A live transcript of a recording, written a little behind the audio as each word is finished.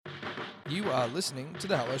You are listening to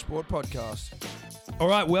the Hello Sport Podcast. All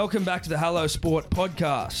right, welcome back to the Hello Sport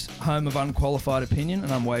Podcast, home of unqualified opinion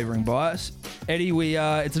and unwavering bias. Eddie,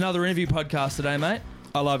 it's another interview podcast today, mate.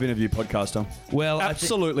 I love interview podcasts, Tom. Well,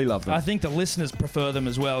 absolutely love them. I think the listeners prefer them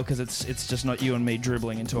as well because it's just not you and me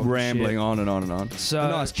dribbling and talking Rambling shit. on and on and on. So, a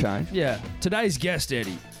nice change. Yeah. Today's guest,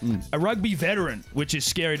 Eddie, a rugby veteran, which is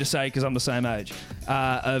scary to say because I'm the same age,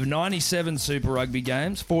 of 97 Super Rugby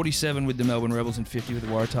games, 47 with the Melbourne Rebels and 50 with the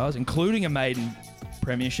Waratahs, including a maiden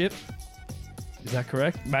premiership. Is that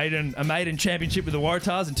correct? A maiden championship with the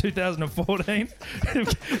Waratahs in 2014.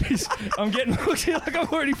 I'm getting looked at like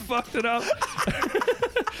I've already fucked it up.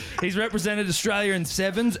 He's represented Australia in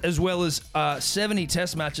sevens as well as 70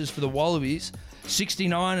 test matches for the Wallabies,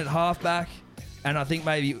 69 at halfback, and I think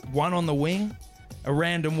maybe one on the wing, a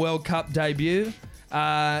random World Cup debut.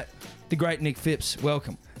 The great Nick Phipps,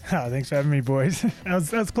 welcome. Oh, thanks for having me, boys.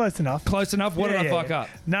 That was close enough. Close enough? What did I fuck up?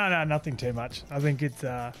 No, nothing too much. I think it's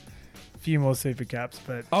a few more Super Caps,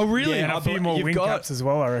 but Oh, really? and a few more Wing Caps as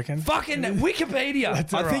well, I reckon. Fucking Wikipedia.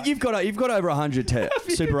 That's I think you've got over 100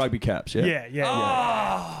 Super Rugby caps, yeah? Yeah.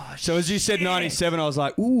 Oh, So as you said 97, I was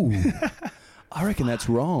like, ooh, I reckon that's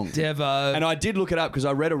wrong. Devo. And I did look it up because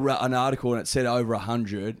I read an article and it said over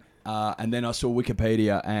 100, and then I saw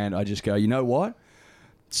Wikipedia and I just go, you know what?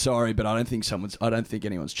 Sorry, but I don't think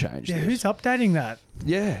anyone's changed. Yeah, this. who's updating that?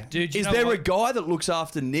 Yeah, Dude, you is know there what? a guy that looks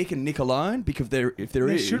after Nick and Nick alone? Because if there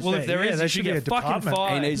is, should Well, if there is, there he should should be get a fucking department.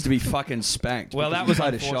 fired. he needs to be fucking spanked. Well, that because was he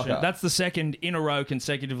played a unfortunate. shocker. That's the second in a row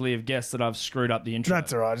consecutively of guests that I've screwed up the intro.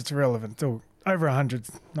 That's all right. It's irrelevant. Still, over 100's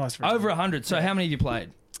nice. For Over 100. So how many have you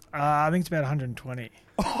played? I think it's about 120.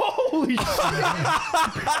 Holy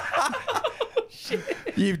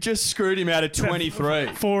You've just screwed him out of 23.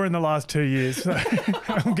 4 in the last 2 years. So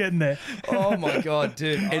I'm getting there. Oh, my God,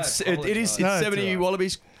 dude. It is it's No, it's 70 all right.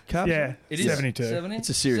 Wallabies caps. Yeah, It is 72. 70? It's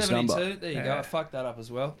a serious 72. number. There you go. I fucked that up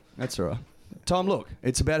as well. That's all right. Tom, look,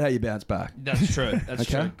 it's about how you bounce back. That's true. That's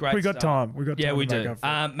Okay. true. Great We got start. time. We got Yeah, time we to make do. up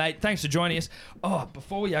for it. Mate, thanks for joining us. Oh,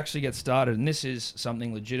 before we actually get started, and this is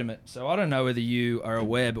something legitimate, so I don't know whether you are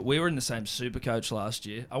aware, but we were in the same Supercoach last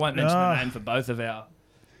year. I won't mention the name for both of our...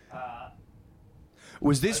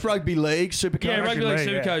 Was this rugby league Supercoach? Yeah, rugby league League,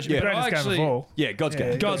 Supercoach. yeah. But I Greatest game actually... of all. Yeah, God's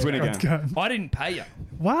game. God's win a God's game. game. I didn't pay you.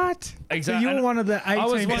 What? Exactly. So you're one of the 18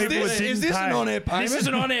 was people one of that the- didn't Is this pay. an on-air payment? This is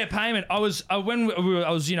an on-air payment. I was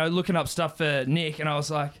looking up stuff for Nick, and I was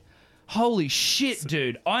like, "Holy shit,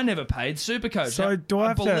 dude! I never paid Supercoach." So Now, do I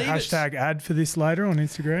have to believe it's- hashtag ad for this later on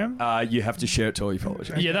Instagram? You have to share it to all your followers.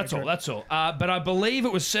 Yeah, that's all. That's all. But I believe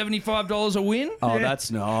it was $75 a win. Oh, Yeah. that's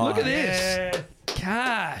nice. Look at this. Yeah.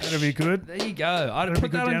 Cash. That'll be good. There you go. I'd That'll be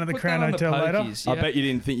put good that down on, at the put Crown that on Hotel the later. pokies, I yeah. bet you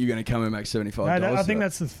didn't think you were going to come and make $75. No, I think though.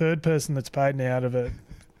 that's the third person that's paid now out of it.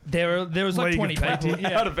 There was like League 20 of people. Practice.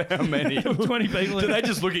 Yeah. Out of how many? 20 people. Do they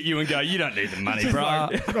just look at you and go, you don't need the money, bro?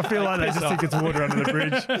 I feel like they just think it's water under the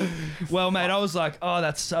bridge. Well, mate, I was like, oh,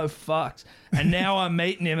 that's so fucked. And now I'm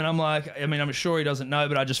meeting him, and I'm like, I mean, I'm sure he doesn't know,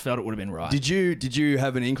 but I just felt it would have been right. Did you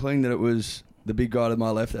have an inkling that it was the big guy to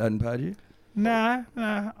my left that hadn't paid you? No,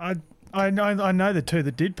 I know the two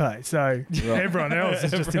that did pay. So everyone else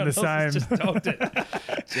is just in the Everyone else same. has just dogged it.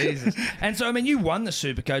 Jesus. And so, I mean, you won the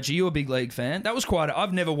Supercoach. Are you a big league fan? That was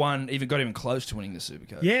I've never got even close to winning the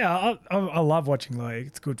Supercoach. Yeah, I love watching league.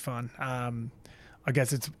 It's good fun. I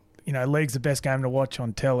guess it's league's the best game to watch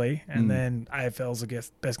on telly, and then AFL's the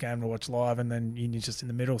best game to watch live, and then union's just in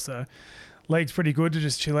the middle. So league's pretty good to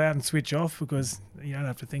just chill out and switch off because you don't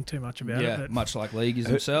have to think too much about it. Yeah, But much like leagues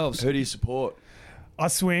themselves. Who do you support? I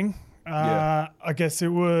swing. Yeah. I guess it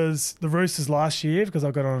was the Roosters last year because I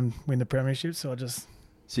got on win the premiership, so I just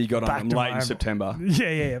So you got Back on to late my in own- September.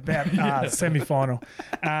 yeah about semi-final,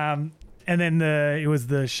 and then it was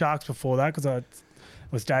the Sharks before that because I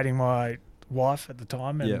was dating my wife at the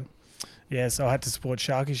time, and so I had to support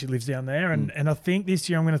Sharky. She lives down there, and I think this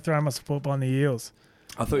year I'm going to throw my support behind the Eels.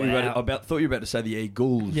 I thought you were about to say the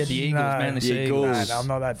Eagles. Yeah, the Eagles, No. man. The The Sea Eagles. Eagles. No, I'm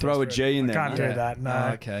not that Throw a desperate. G in I there, can't man. do that. No.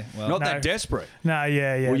 Oh, okay. Well, Not No. that desperate. No,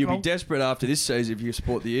 yeah. Well, you'll Well, be desperate after this season if you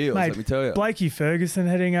support the Eels, mate, let me tell you. Blakey Ferguson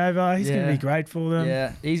heading over. He's going Yeah. to be great for them.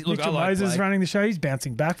 yeah. Look, I Mitchell like Moses Blake. running the show. He's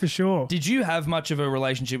bouncing back for sure. Did you have much of a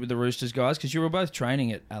relationship with the Roosters guys? Because you were both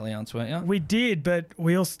training at Allianz, weren't you? We did, but it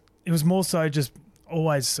was more so just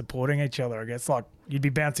always supporting each other, I guess. Like, you'd be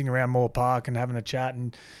bouncing around Moore Park and having a chat,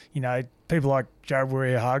 and, people like Jared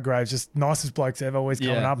Warrior-Hargraves, just nicest blokes ever, always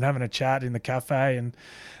coming Yeah. up and having a chat in the cafe. And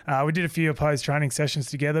we did a few opposed training sessions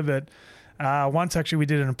together, but once actually we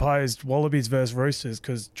did an opposed Wallabies versus Roosters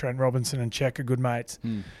because Trent Robinson and Czech are good mates.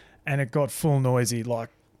 And it got full noisy. Like,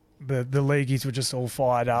 the leagueies were just all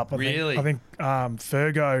fired up. I Really? think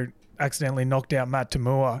Fergo accidentally knocked out Matt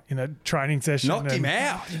Tamua in a training session. Knocked him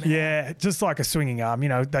out. Yeah, just like a swinging arm,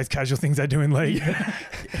 those casual things they do in league.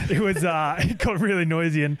 It got really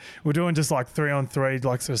noisy, and we're doing just like 3-on-3,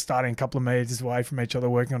 like sort of starting a couple of meters away from each other,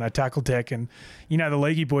 working on our tackle tech. And the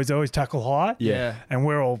leaguey boys always tackle high, Yeah. and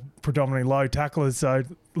we're all predominantly low tacklers. So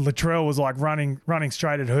Latrell was like running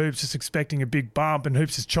straight at Hoops, just expecting a big bump, and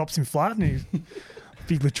Hoops just chops him flat, and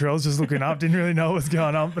Big Latrell's just looking up, didn't really know what was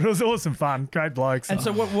going on, but it was awesome fun. Great blokes. And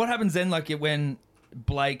so what happens then, like when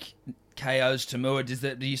Blake KOs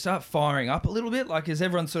Tamua, do you start firing up a little bit? Like, is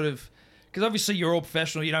everyone sort of... Because obviously you're all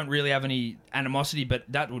professional, you don't really have any animosity, but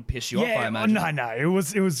that would piss you off, I imagine. No, it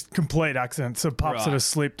was complete accident. So Pup sort of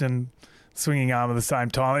slipped and swinging arm at the same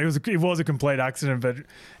time. It was a complete accident, but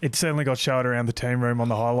it certainly got showed around the team room on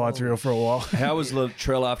the highlights reel for a while. How was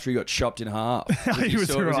Latrell after he got chopped in half? He was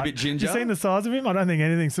a bit ginger? You seen the size of him? I don't think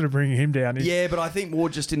anything's sort of bringing him down. Yeah, but I think more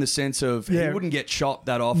just in the sense of he wouldn't get chopped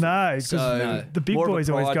that often. No, because the big boys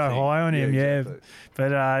always go high on him. Yeah, exactly.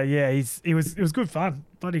 But it was good fun.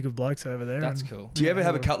 Bloody good blokes over there. That's cool. Do you ever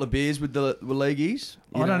have a couple of beers with the leagueies?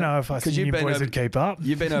 I don't know if I see you boys would keep up.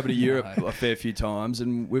 You've been over to Europe a fair few times,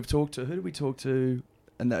 and we've talked to... Who did we talk to?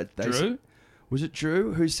 And Drew? Was it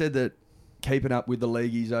Drew who said that keeping up with the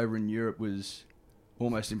leagueies over in Europe was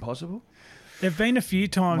almost impossible? There've been a few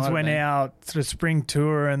times when our sort of spring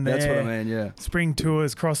tour and that's what I mean, yeah. Spring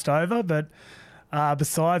tours crossed over, but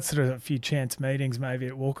besides sort of a few chance meetings, maybe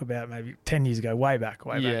at Walkabout, maybe 10 years ago, way back.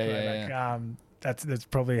 That's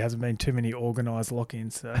probably hasn't been too many organised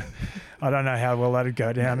lock-ins, so I don't know how well that'd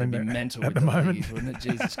go down That'd be mental at the moment. Leagues, wouldn't it?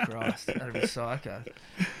 Jesus Christ, that'd be psycho.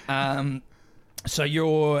 So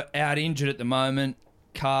you're out injured at the moment,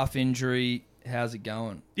 calf injury. How's it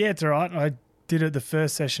going? Yeah, it's all right. I did it the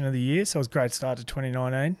first session of the year, so it was a great start to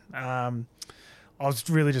 2019. I was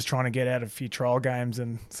really just trying to get out a few trial games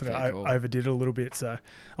and sort of overdid it a little bit. So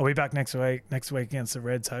I'll be back next week against the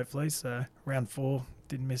Reds, hopefully. So round 4,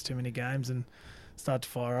 didn't miss too many games and start to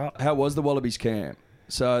fire up. How was the Wallabies camp?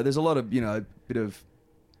 So there's a lot of, bit of,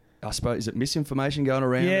 I suppose, is it misinformation going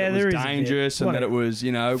around? Yeah, that it was dangerous and that it was,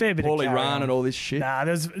 poorly run and all this shit. Nah,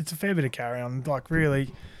 it's a fair bit of carry on. Like,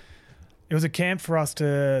 really, it was a camp for us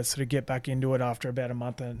to sort of get back into it after about a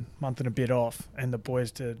month and a bit off, and the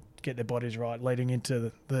boys to get their bodies right leading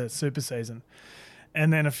into the super season.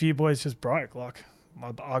 And then a few boys just broke. Like,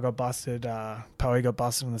 I got busted, Poey got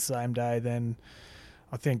busted on the same day, then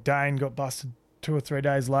I think Dane got busted 2 or 3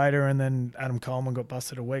 days later, and then Adam Coleman got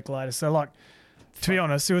busted a week later. So, like, to be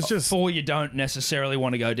honest, it was just... Before you don't necessarily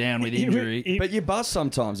want to go down with injury. But you bust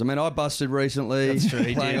sometimes. I mean, I busted recently. That's true,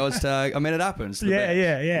 playing Oztag. I mean, it happens. Yeah,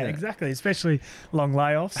 exactly. Especially long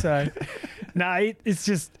layoffs. So, it's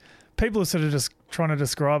just... People are sort of just trying to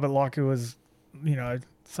describe it like it was,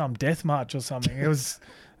 some death march or something. It's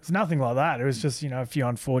nothing like that. It was just, a few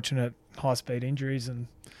unfortunate high-speed injuries, and,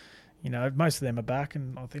 most of them are back,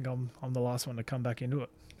 and I think I'm the last one to come back into it.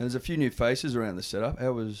 And there's a few new faces around the setup.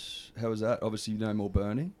 How was that? Obviously, no more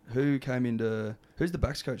Bernie. Who's the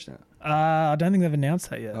backs coach now? I don't think they've announced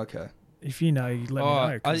that yet. Okay. If you know, you let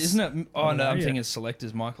me know. Isn't it? Oh, no, I'm thinking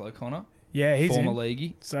selectors Michael O'Connor. Yeah, he's former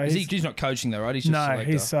leaguey. So he's not coaching though, right? He's just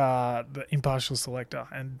selector. He's the impartial selector,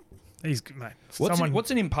 and he's good, mate.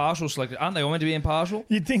 What's an impartial selector? Aren't they all meant to be impartial?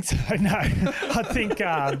 You'd think so. No, I think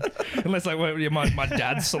unless my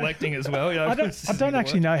dad's selecting as well. I don't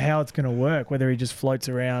actually know how it's going to work. Whether he just floats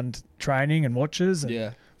around training and watches,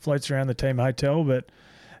 and floats around the team hotel, but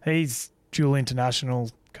he's dual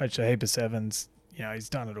international, coached a heap of sevens. He's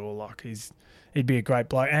done it all. Like he'd be a great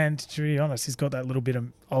bloke, and to be honest, he's got that little bit of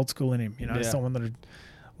old school in him. Someone that would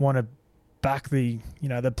want to back the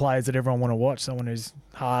players that everyone want to watch. Someone who's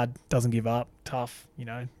hard, doesn't give up, tough.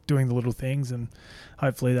 Doing the little things, and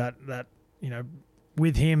hopefully that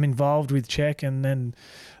with him involved with Czech, and then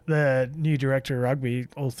the new director of rugby,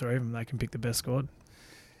 all three of them, they can pick the best squad.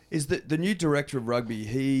 Is the new director of rugby,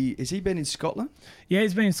 has he been in Scotland? Yeah,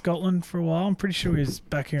 he's been in Scotland for a while. I'm pretty sure he was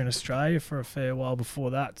back here in Australia for a fair while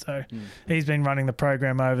before that. So he's been running the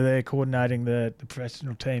program over there, coordinating the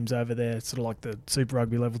professional teams over there, sort of like the Super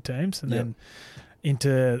Rugby level teams, and then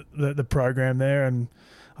into the program there. And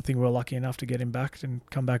I think we're lucky enough to get him back and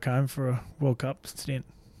come back home for a World Cup stint.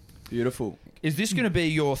 Beautiful. Is this going to be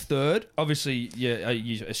your third? Obviously,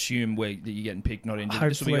 you assume that you're getting picked, not injured.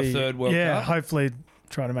 This will be your third World Cup? Yeah, hopefully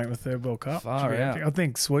try to make my third World Cup. Far out. I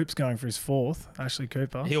think Swoop's going for his fourth, Ashley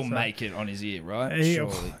Cooper. He'll make it on his ear, right?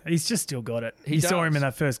 Surely. He's just still got it. You saw him in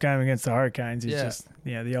that first game against the Hurricanes. He's just,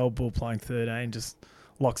 the old bull playing 13 just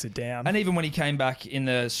locks it down. And even when he came back in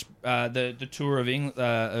the tour of England,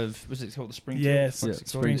 was it called the Spring Tour? Yes,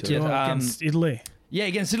 Spring Tour against Italy. Yeah,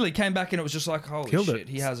 against Italy. Came back and it was just like, holy Killed shit, it.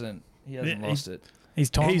 he hasn't lost it. He's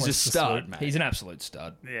timeless. He's a the stud, Swede. mate. He's an absolute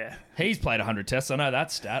stud. Yeah. He's played 100 tests. I know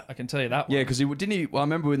that stat. I can tell you that one. Yeah, because didn't he? Well, I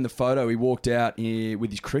remember in the photo he walked out with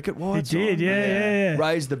his cricket whites. He did, on, yeah.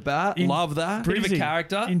 Raised the bat. In- Love that. Bit of a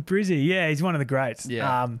character. In Brizzy, yeah, he's one of the greats.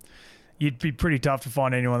 Yeah. You'd be pretty tough to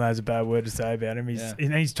find anyone that has a bad word to say about him. Yeah.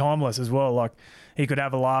 He's timeless as well. Like, he could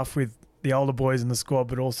have a laugh with the older boys in the squad,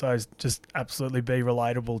 but also just absolutely be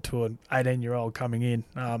relatable to an 18-year-old coming in.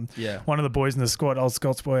 Yeah. One of the boys in the squad, old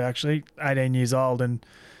Scots boy, actually, 18 years old, and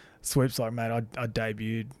Sweep's like, mate, I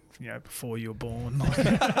debuted, before you were born.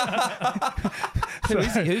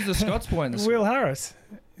 Who's the Scots boy in the Will Harris.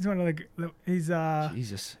 He's one of he's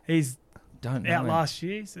Jesus. he's Don't know out him. last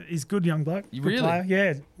year. He's a good young bloke. You Good really? player.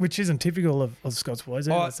 Yeah, which isn't typical of Scots boys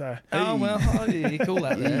either. Oh, So Oh, well, you're cool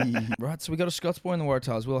out there. Right, so we got a Scots boy in the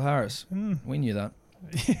Waratahs, Will Harris. We knew that.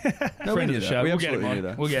 No, Friend we of knew the that. show. We We'll get him absolutely knew on.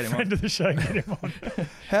 that. We'll get him friend on. of the show, get him on.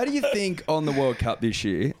 How do you think on the World Cup this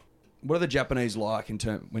year? What are the Japanese like in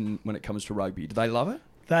when it comes to rugby? Do they love it?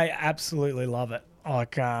 They absolutely love it.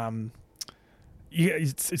 Like,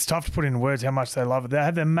 it's tough to put in words how much they love it. They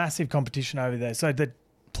have a massive competition over there. So the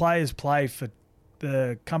players play for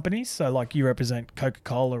the companies. So, like, you represent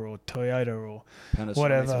Coca-Cola or Toyota or Panasonic.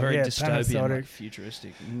 whatever. It's very Yeah, dystopian, Panasonic. like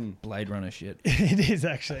futuristic, Blade Runner shit. It is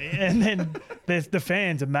actually. And then there's the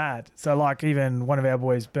fans are mad. So, like, even one of our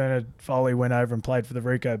boys, Bernard Foley, went over and played for the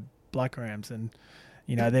Ricoh Black Rams, and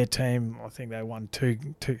their team, I think they won two.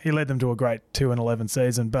 He led them to a great 2-11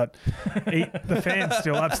 season, but the fans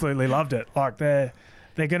still absolutely loved it. Like, they're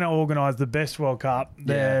going to organise the best World Cup.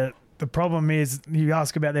 The problem is, you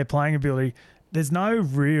ask about their playing ability. There's no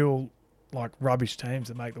real rubbish teams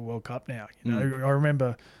that make the World Cup now. I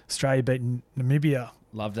remember Australia beating Namibia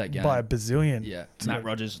Love that game. by a bazillion. Yeah. So Matt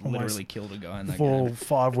Rogers almost literally killed a guy in that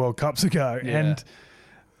 4-5 World Cups ago, Yeah. and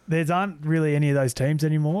there aren't really any of those teams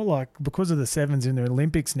anymore. Like, because of the sevens in the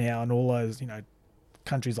Olympics now, and all those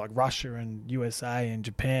countries like Russia and USA and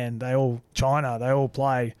Japan, China, they all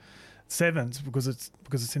play sevens because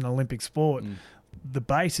it's in an Olympic sport. The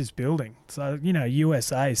base is building. So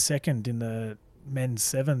USA is second in the men's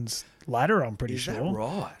sevens ladder, I'm pretty Is sure. that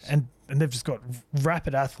right? And they've just got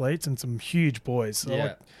rapid athletes and some huge boys. So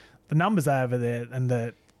Yeah. the numbers they have over there and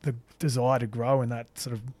the desire to grow in that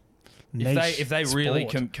sort of niche If they really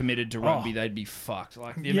sport. committed to rugby, they'd be fucked.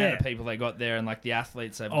 Like the amount of people they got there and like the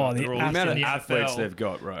athletes they've got. the they're all The amount of in the athletes NFL. they've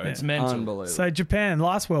got, bro. It's mental. Unbelievable. So Japan,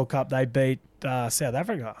 last World Cup, they beat South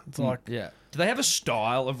Africa. It's like, Yeah. Do they have a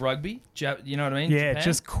style of rugby? You know what I mean? yeah, Japan?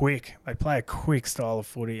 just quick. They play a quick style of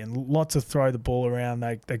footy and lots of throw the ball around.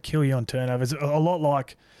 They kill you on turnovers. A lot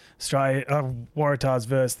like Australia, Waratahs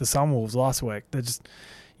versus the Sunwolves last week. They just,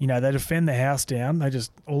 they defend the house down.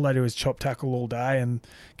 All they do is chop tackle all day and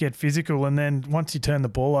get physical. And then once you turn the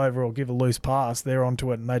ball over or give a loose pass, they're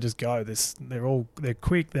onto it and they just go. They're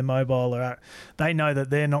quick. They're mobile. They know that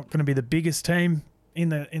they're not going to be the biggest team in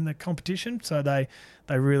the competition, so they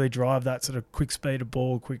really drive that sort of quick speed of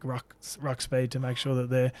ball, quick ruck speed to make sure that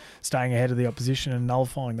they're staying ahead of the opposition and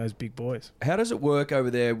nullifying those big boys. How does it work over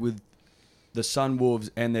there with the Sunwolves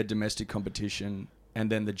and their domestic competition, and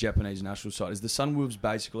then the Japanese national side? Is the Sunwolves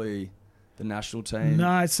basically the national team?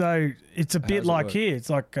 No, so it's a How bit does it like work? here. It's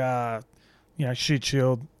like Shoot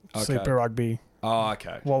Shield, Okay. Super Rugby, Oh,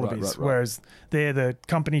 okay. Wallabies. Right. Whereas they're the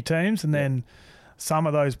company teams, and then some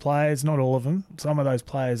of those players, not all of them, some of those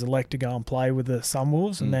players elect to go and play with the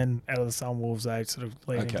Sunwolves, and then out of the Sunwolves they sort of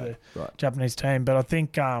lead into the Right. Japanese team. But I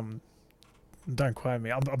think, don't quote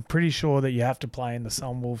me, I'm pretty sure that you have to play in the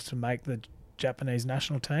Sunwolves to make the Japanese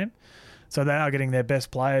national team. So they are getting their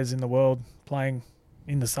best players in the world playing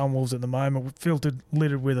in the Sunwolves at the moment,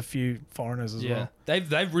 littered with a few foreigners as well.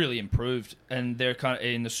 They've really improved, and they're kind of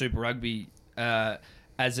in the Super Rugby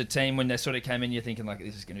as a team. When they sort of came in, you're thinking like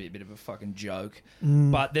this is going to be a bit of a fucking joke,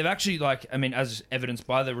 but they've actually as evidenced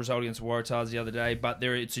by the result against Waratahs the other day. But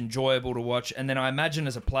it's enjoyable to watch, and then I imagine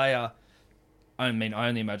as a player. I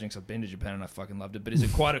only imagine because I've been to Japan and I fucking loved it. But is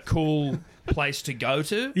it quite a cool place to go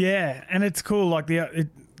to? Yeah, and it's cool. Like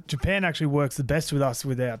Japan actually works the best with us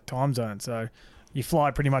with our time zone. So you fly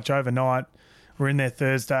pretty much overnight. We're in there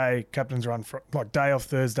Thursday. Captains run day off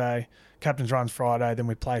Thursday. Captains runs Friday. Then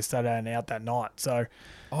we play Saturday and out that night. So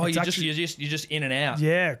You're just in and out.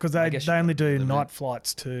 yeah, because I they guess you only got a do little night bit.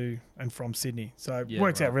 flights to and from Sydney. So it Yeah,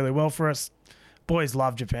 works right. out really well for us. boys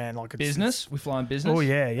love Japan. Like it's, Business? We flying business? Oh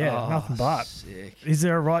yeah, Oh, nothing but. Sick. Is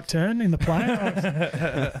there a right turn in the plane? No, I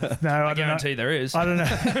I don't know. guarantee there is. I don't know.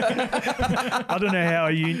 I don't know how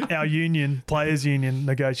our union, players' union,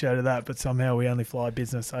 negotiated that, but somehow we only fly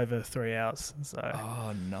business over 3 hours. So,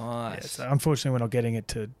 Oh, yeah, nice. so unfortunately, we're not getting it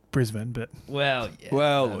to Brisbane, but Well, yeah.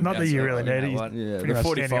 Well, not that That's you all really right, need you know it. what? Yeah, Pretty the much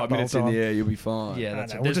 45 standing up the minutes whole in the time. air, you'll be fine. Yeah,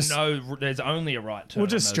 that's no, it. we'll There's just- there's only a right turn. we'll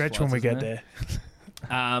just on those stretch when we flights, get isn't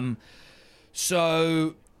there.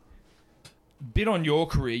 So, bit on your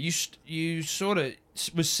career. You sort of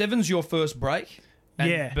was sevens your first break?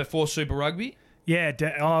 Yeah. Before Super Rugby. Yeah,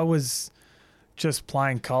 I was just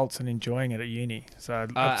playing Colts and enjoying it at uni. So I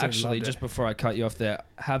absolutely Actually, loved just it. before I cut you off there,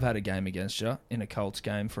 have had a game against you in a Colts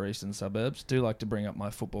game for Eastern Suburbs. Do like to bring up my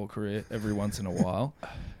football career every once in a while.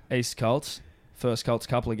 East Colts, first Colts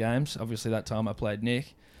couple of games. Obviously, that time I played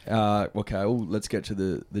Nick. Okay, well, let's get to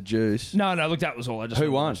the juice. No, look, that was all. I just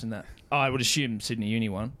Who wanted to won? mention that. I would assume Sydney Uni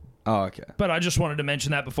won. Oh, okay. But I just wanted to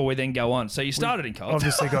mention that before we then go on. So you started in Colts.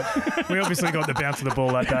 We obviously got the bounce of the ball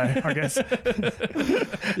that day, I guess.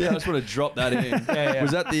 Yeah, I just want to drop that in. Yeah.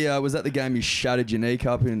 Was that the game you shattered your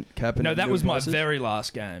kneecap in? No, that was my very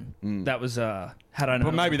last game. Mm. That was had I known.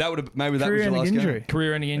 But maybe that was your Career-ending last injury. game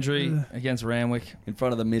career-ending injury against Randwick. in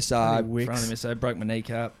front of the Miss Bloody Arb. Wicks. Front of me, so broke my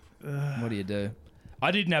kneecap. What do you do? I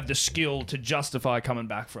didn't have the skill to justify coming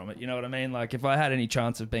back from it. You know what I mean? Like, if I had any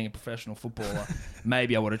chance of being a professional footballer,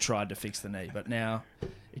 maybe I would have tried to fix the knee. But now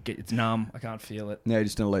it's numb. I can't feel it, No,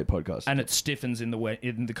 just an elite podcast. and it stiffens in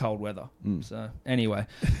the cold weather. Mm. So anyway,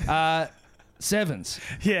 sevens.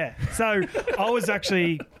 Yeah. So I was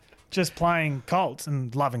actually just playing Colts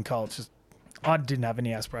and loving Colts. I didn't have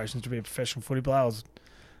any aspirations to be a professional footy player. I was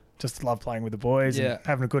just love playing with the boys Yeah. and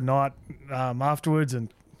having a good night afterwards,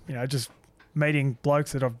 and just meeting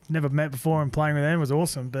blokes that I've never met before and playing with them was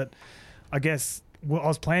awesome. But I guess I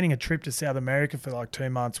was planning a trip to South America for like 2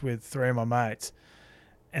 months with 3 of my mates,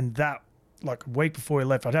 and that like a week before we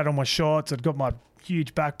left, I'd had all my shots, I'd got my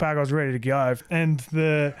huge backpack, I was ready to go, and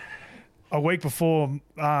a week before,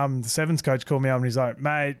 the sevens coach called me up and he's like,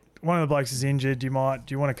 "Mate, one of the blokes is injured. Do you want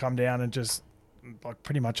to come down and just like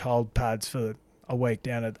pretty much hold pads for a week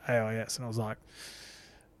down at AIS?" And I was like,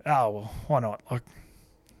 "Oh well, why not? Like,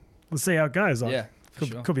 let's see how it goes. Like, Yeah, for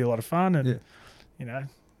sure. could be a lot of fun, and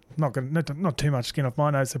not too much skin off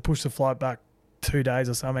my nose." So push the flight back 2 days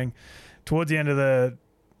or something. Towards the end of the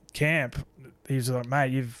camp, he was like,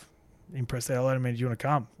 "Mate, you've impressed the hell out of me. Do you want to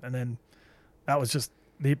come?" And then that was just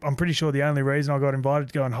I'm pretty sure the only reason I got invited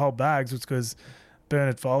to go and hold bags was because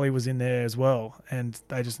Bernard Foley was in there as well, and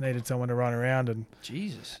they just needed someone to run around,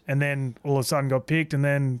 Jesus. and then all of a sudden got picked, and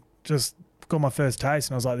then just got my first taste,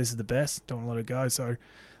 and I was like, "This is the best. Don't want to let it go." So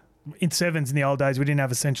in sevens in the old days, we didn't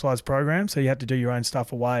have a centralised program, so you had to do your own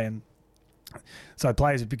stuff away, and so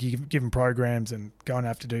players would be given programs and go and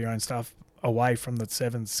have to do your own stuff away from the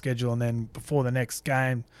sevens schedule, and then before the next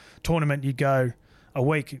game tournament, you'd go a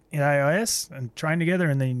week in AIS and train together,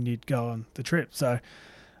 and then you'd go on the trip. So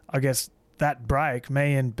I guess that break,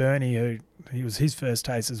 me and Bernie, he was his first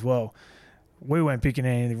taste as well, we weren't picking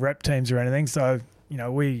any rep teams or anything. So,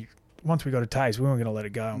 once we got a taste, we weren't going to let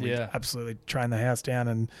it go. And we absolutely trained the house down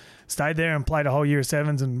and stayed there and played a whole year of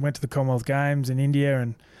sevens and went to the Commonwealth Games in India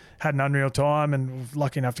and had an unreal time, and was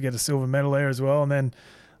lucky enough to get a silver medal there as well. And then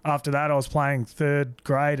after that, I was playing third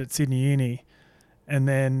grade at Sydney Uni, and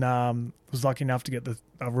then was lucky enough to get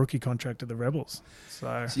a rookie contract at the Rebels.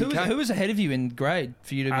 So Who was ahead of you in grade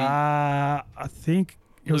for you to be? I think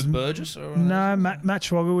it was Burgess? Or No, Matt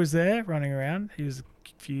Schwager was there running around. He was a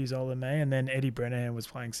few years older than me, and then Eddie Brennan was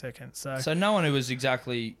playing second. So no one who was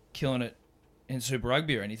exactly killing it in Super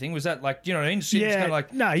Rugby or anything. Was that like, you know what I mean? So you just Yeah, kind of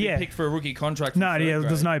like no, get yeah. picked for a rookie contract. From no, third yeah, grade.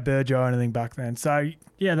 there's no Burjo or anything back then. So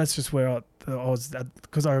yeah, that's just where I was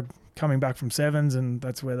because I was coming back from sevens, and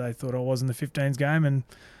that's where they thought I was in the 15s game, and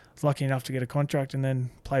I was lucky enough to get a contract, and then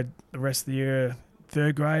played the rest of the year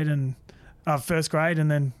first grade, and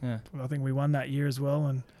then Yeah. I think we won that year as well,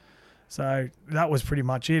 and so that was pretty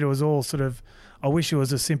much it. It was all sort of, I wish it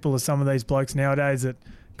was as simple as some of these blokes nowadays that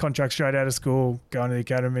contract straight out of school, go into the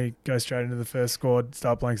academy, go straight into the first squad,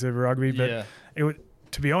 start playing Super Rugby. But Yeah. it would,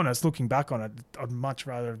 to be honest, looking back on it, I'd much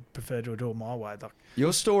rather prefer to do it my way. Like,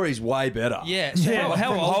 Your story's way better. Yeah. So Yeah.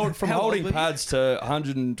 how old? From how old holding were you? pads to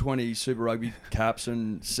 120 Super Rugby caps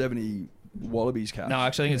and 70 Wallabies caps. No,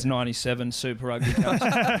 actually, I think it's 97 Super Rugby Cups.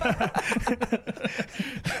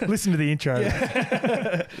 listen to the intro.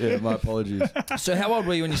 Yeah, my apologies. So how old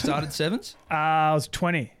were you when you started sevens? I was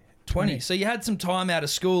 20. 20. So you had some time out of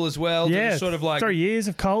school as well. to Yeah, just sort of like 3 years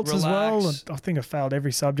of Colts as well. relax. And I think I failed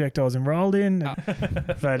every subject I was enrolled in.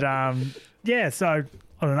 But yeah, so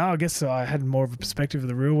I don't know. I guess I had more of a perspective of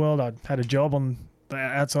the real world. I had a job on the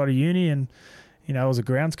outside of uni, and I was a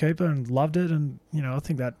groundskeeper and loved it. And I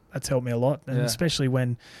think that's helped me a lot. And especially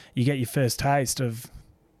when you get your first taste of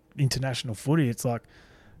international footy, it's like,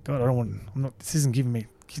 God, this isn't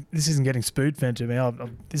getting spoon fed to me.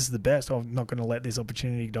 This is the best. I'm not going to let this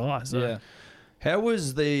opportunity die. So. Yeah. How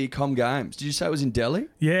was the Com Games? Did you say it was in Delhi?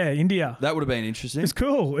 Yeah, India. That would have been interesting. It's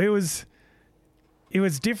cool. It was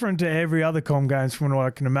different to every other Com Games from what I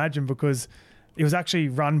can imagine, because it was actually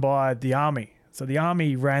run by the army. So the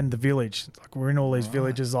army ran the village. Like, we're in all these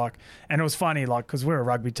villages, and it was funny, because we're a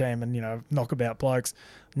rugby team and knockabout blokes.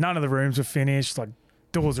 None of the rooms were finished. Like,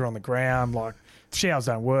 doors are on the ground. Like, showers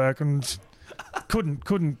don't work, and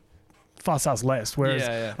couldn't fuss us less. Whereas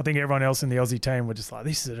I think everyone else in the Aussie team were just like,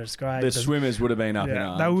 this is just great. The swimmers would have been up in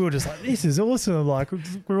arms. We were just like, this is awesome. Like,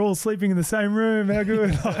 we're all sleeping in the same room. How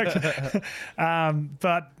good.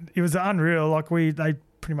 But it was unreal. Like, they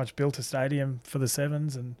pretty much built a stadium for the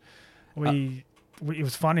Sevens, and it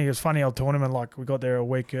was funny. It was a funny old tournament. Like, we got there a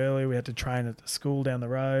week early. We had to train at the school down the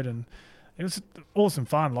road, and it was awesome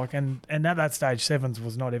fun. Like, and at that stage, Sevens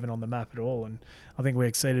was not even on the map at all. And I think we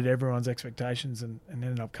exceeded everyone's expectations and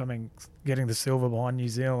ended up getting the silver behind New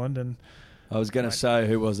Zealand. And I was going to say,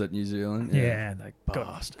 who was it? New Zealand? Yeah, they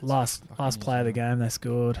got last play of the game. They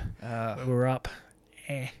scored. We were up.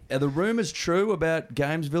 Are the rumours true about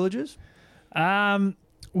Games villages?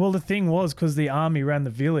 Well, the thing was, because the army ran the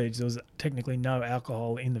village, there was technically no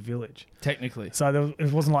alcohol in the village. Technically. So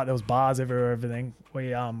it wasn't like there was bars everywhere, everything.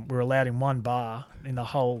 We were allowed in one bar in the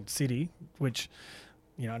whole city, which,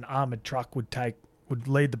 an armoured truck would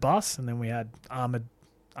lead the bus, and then we had armoured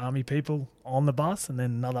army people on the bus, and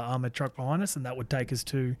then another armoured truck behind us, and that would take us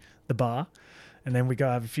to the bar. And then we go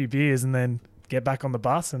have a few beers and then get back on the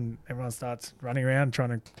bus, and everyone starts running around trying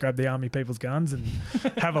to grab the army people's guns and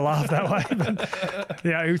have a laugh that way.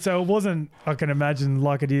 But, so it wasn't, I can imagine,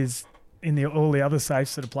 like it is in all the other safe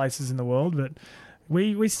sort of places in the world, but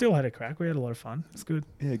we still had a crack. We had a lot of fun. It's good.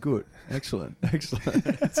 Yeah, good. Excellent.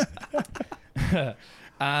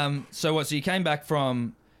 So you came back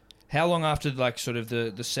from how long after, like, sort of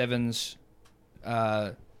the Sevens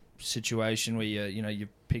situation where you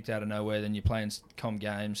picked out of nowhere, then you're playing Com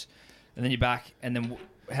Games, and then you're back, and then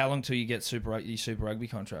how long till you get your Super Rugby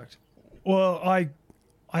contract? Well, I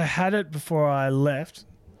had it before I left,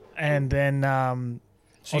 and then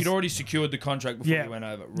so you'd already secured the contract before you went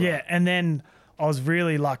over, right? Yeah, and then I was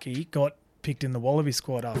really lucky, got picked in the Wallaby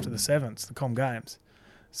squad after the Sevens, the Com Games.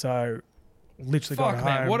 So literally got home.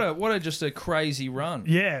 Man, what a just a crazy run.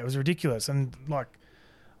 Yeah, it was ridiculous, and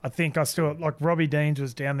I think I still Robbie Deans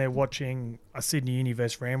was down there watching a Sydney Uni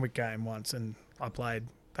vs Randwick game once, and I played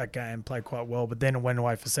that game, played quite well, but then it went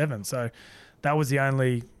away for 7. So that was the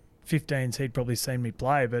only 15s he'd probably seen me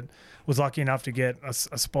play, but was lucky enough to get a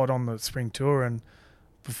spot on the spring tour. And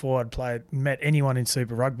before I'd met anyone in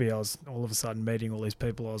Super Rugby, I was all of a sudden meeting all these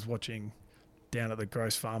people I was watching down at the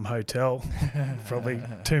Gross Farm Hotel probably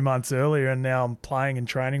 2 months earlier, and now I'm playing and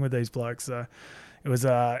training with these blokes. So it was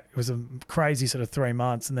a crazy sort of 3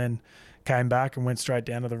 months, and then came back and went straight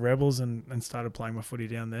down to the Rebels and started playing my footy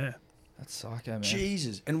down there. That's psycho, man.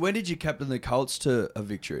 Jesus. And when did you captain the Colts to a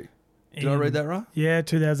victory? Did I read that right? Yeah,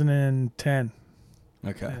 2010.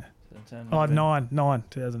 Okay. Yeah. 2009.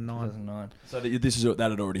 2009. So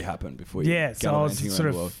that had already happened before you so I was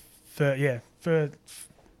sort of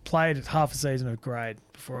played half a season of grade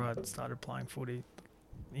before I started playing footy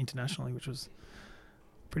internationally, which was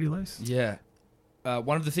pretty loose. Yeah.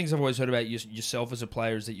 One of the things I've always heard about yourself as a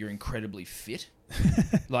player is that you're incredibly fit.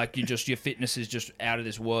 Like your fitness is just out of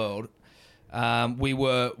this world. We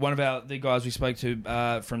were one of the guys we spoke to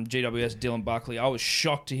from GWS, Dylan Buckley. I was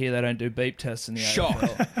shocked to hear they don't do beep tests in the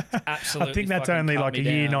AFL. Absolutely. I think that's only like a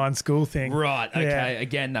year 9 school thing. Right. Okay. Yeah.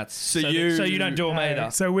 Again, that's so you don't do them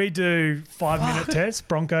either. So we do 5-minute tests.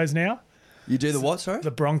 Broncos now. You do the what? Sorry.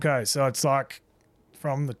 The Broncos. So it's like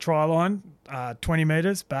from the try line, 20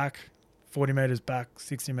 meters back, 40 meters back,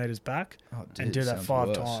 60 meters back, and do that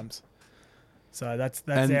 5 times. So that's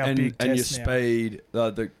our big test and your now. speed,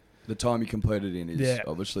 the time you complete it in is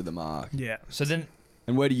obviously the mark. Yeah. So then,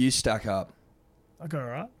 and where do you stack up? I go all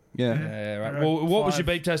right. Yeah, right. Well, what was your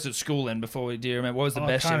beep test at school then? Do you remember? What was the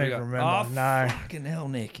best you ever got? Remember. Oh, no. Fucking hell,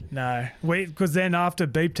 Nick. No, because then after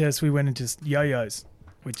beep test we went into yo-yos,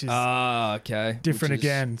 which is okay, different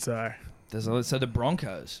again. So the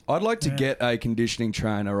Broncos. I'd like to get a conditioning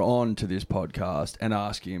trainer on to this podcast and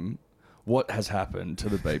ask him what has happened to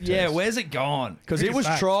the beep Yeah, test. where's it gone? Because it was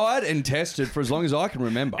Facts. tried and tested for as long as I can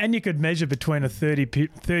remember. And you could measure between a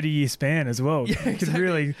 30-year span as well. Yeah, You could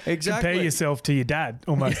really Exactly. compare yourself to your dad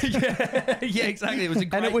almost. Yeah, exactly. It was a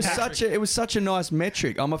great And it was metric. such a nice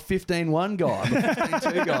metric. I'm a 15-1 guy. I'm a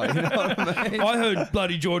 15-2 guy. You know what I mean? I heard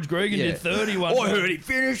bloody George Gregan Yeah. did 31. I heard he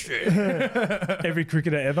finished it. Every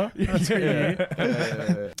cricketer ever. That's what you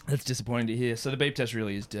hear. That's disappointing to hear. So the beep test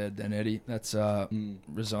really is dead then, Eddie. That's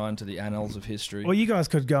resigned to the annals of history. Well, you guys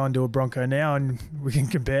could go and do a Bronco now and we can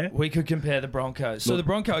compare. We could compare the Broncos. So Look- the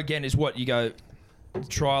Bronco, again, is what? You go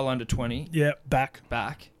trial under 20, Yeah, back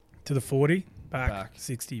back, to the 40, back, Back.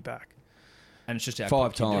 60, back. and it's just how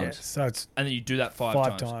 5 quick you do it. Yeah, times. so it's And then you do that five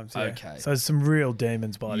 5 times. times. Yeah. Okay. So there's some real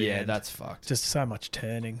demons by the Yeah, end. that's fucked. Just so much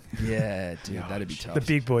turning. Yeah, dude, that'd be tough. The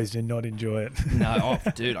big boys did not enjoy it. No,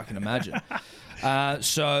 oh, dude, I can imagine.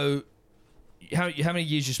 So, how many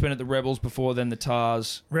years you spent at the Rebels before then the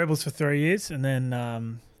Tars? Rebels for 3 years, and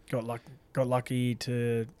then got lucky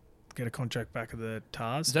to get a contract back at the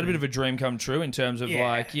Tars. Is that a bit of a dream come true in terms of Yeah.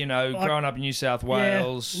 like, you know, Like- growing up in New South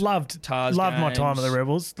Wales? Yeah, loved Tars my time at games. the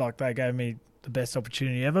Rebels. Like they gave me the best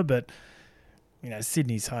opportunity ever. But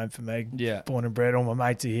Sydney's home for me. Yeah. Born and bred. All my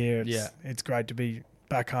mates are here. It's great to be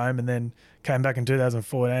back home. And then came back in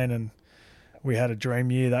 2014, and we had a dream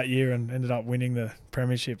year that year, and ended up winning the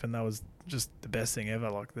premiership. And that was just the best thing ever.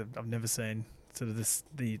 Like I've never seen sort of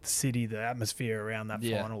the city, the atmosphere around that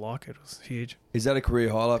Yeah. final like it. It was huge. Is that a career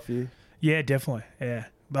highlight for you? Yeah, definitely. Yeah,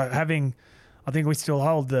 but I think we still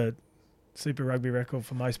hold the Super Rugby record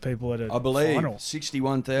for most people at a I believe final.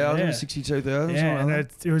 61,000, Yeah. 62,000. Yeah, and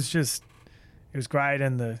something like it was great,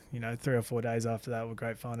 and the 3 or 4 days after that were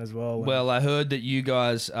great fun as well. And Well, I heard that you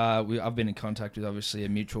guys, I've been in contact with obviously a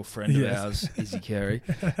mutual friend Yes. of ours, Izzy Carey,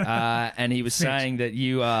 and he was Snitch. saying that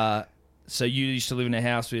you so you used to live in a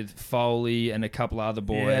house with Foley and a couple other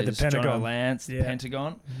boys, Yeah, the John Pentagon. Lance, the Yeah.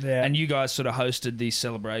 Pentagon, yeah, and you guys sort of hosted these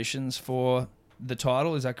celebrations for the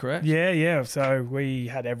title. Is that correct? yeah. So we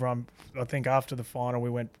had everyone. I think after the final, we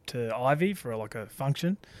went to Ivy for like a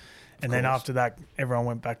function, and then course. after that, everyone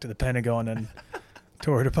went back to the Pentagon and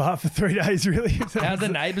tore it apart for 3 days. Really. How'd the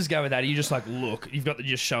neighbours go with that? Are you just like, look, you've got to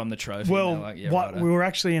just show them the trophy? Well, and they're like, yeah, what righto. we were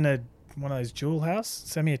actually in one of those dual house,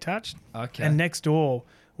 semi-attached, Okay. and next door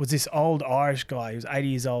was this old Irish guy. He was 80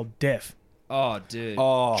 years old, deaf. Oh, dude.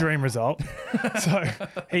 Oh, Dream result. So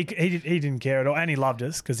he didn't care at all, and he loved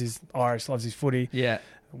us because he's Irish, loves his footy. Yeah.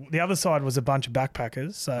 The other side was a bunch of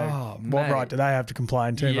backpackers. So Oh, what mate. right do they have to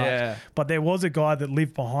complain too Yeah. much? But there was a guy that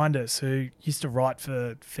lived behind us who used to write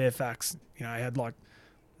for Fairfax. He had like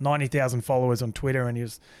 90,000 followers on Twitter, and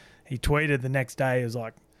he tweeted the next day. It was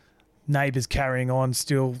like neighbours carrying on,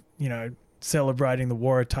 still celebrating the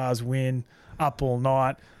Waratahs win, up all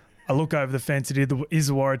night. I look over the fence. It is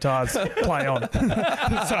the Waratahs play on.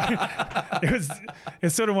 So it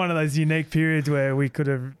was sort of one of those unique periods where we could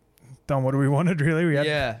have done what we wanted. Really, we had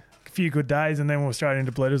Yeah. a few good days, and then we were straight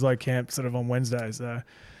into Bledisloe camp sort of on Wednesday. So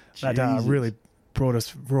that Jesus. really brought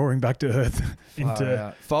us roaring back to earth into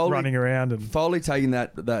out. Foley, running around. And Foley taking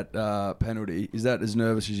that penalty. Is that as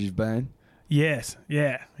nervous as you've been? yes,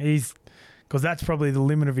 yeah, because that's probably the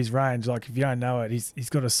limit of his range. Like if you don't know it, he's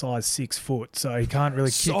got a size 6 foot, so he can't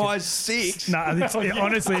really kick it. Size 6. No,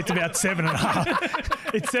 honestly, it's about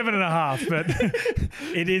 7.5. It's 7.5,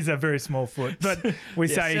 but it is a very small foot. But we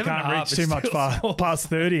Yeah, say he can't 7.5 reach is too much still small. past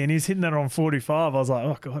 30, and he's hitting that on 45. I was like,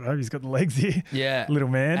 oh God, I hope he's got the legs here, Yeah. little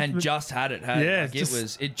man. And But just had it. Hey? Yeah,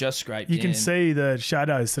 Like, it just scraped you can in. see the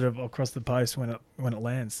shadows sort of across the post when it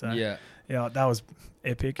lands. So Yeah. yeah, that was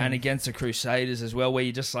epic. And against the Crusaders as well, where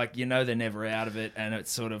you just like, they're never out of it. And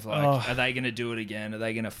it's sort of like, Oh. are they going to do it again? Are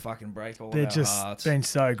they going to fucking break all they're of our just hearts? been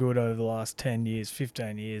so good over the last 10 years,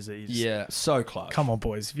 15 years. That you just, Yeah. So close. come on,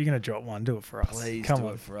 boys. If you're going to drop one, do it for us. Please Come do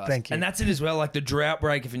on. it for us. Thank you. And that's it as well. Like the drought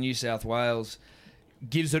breaker for New South Wales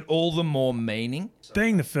gives it all the more meaning.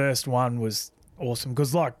 Being the first one was awesome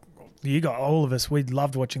because, like, you got all of us, we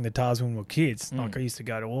loved watching the Tars when we were kids. Like, I used to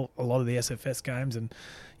go to a lot of the SFS games and,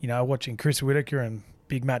 watching Chris Whittaker and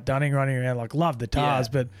Big Matt Dunning running around, like, loved the Tars,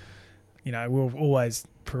 Yeah. but, we were always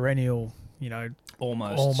perennial,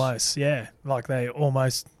 almost, yeah. Like, they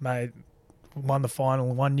almost won the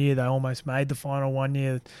final one year. They almost made the final one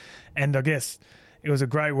year. And I guess it was a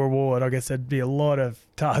great reward. I guess there'd be a lot of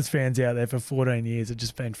Tars fans out there for 14 years that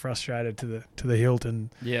just been frustrated to the hilt, and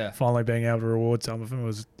Yeah. finally being able to reward some of them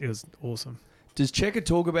it was awesome. Does Checker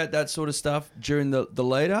talk about that sort of stuff during the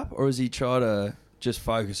lead up, or does he try to just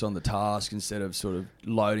focus on the task instead of sort of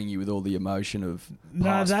loading you with all the emotion of No,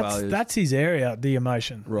 past failures? that's his area, the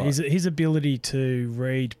emotion. Right. His ability to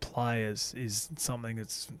read players is something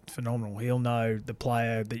that's phenomenal. He'll know the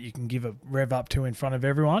player that you can give a rev up to in front of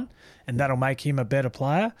everyone, and that'll make him a better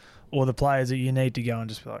player, or the players that you need to go and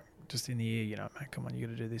just be like, just in the ear, mate, come on, you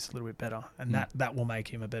got to do this a little bit better. And that will make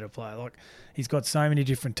him a better player. Like, he's got so many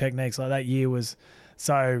different techniques. Like, that year was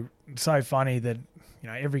so funny that,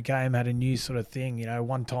 every game had a new sort of thing.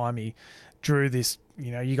 One time he drew this,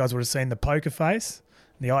 you guys would have seen the poker face.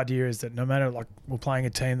 And the idea is that no matter, like, we're playing a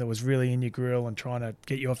team that was really in your grill and trying to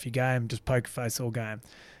get you off your game, just poker face all game.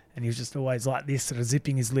 And he was just always like this, sort of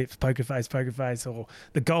zipping his lips, poker face. Or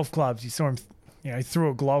the golf clubs, you saw him, he threw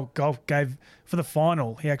a golf, gave, for the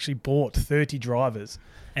final, he actually bought 30 drivers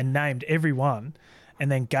and named every one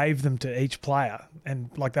and then gave them to each player. And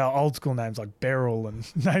like, they were old school names like Beryl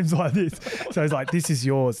and names like this. So he's like, this is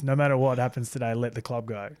yours. No matter what happens today, let the club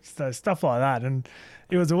go. So stuff like that. And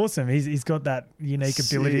it was awesome. He's got that unique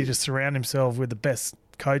ability to surround himself with the best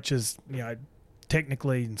coaches,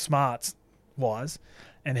 technically and smarts wise.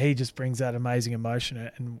 And he just brings that amazing emotion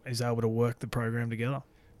and is able to work the program together.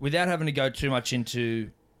 Without having to go too much into,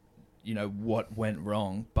 what went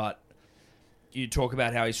wrong, but you talk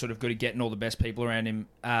about how he's sort of good at getting all the best people around him,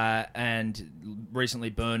 and recently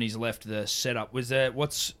Bernie's left the setup. Was there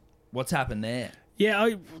what's happened there?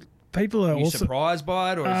 Yeah, people are Are you also surprised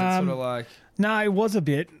by it, or is it sort of like? No, it was a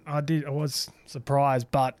bit. I was surprised,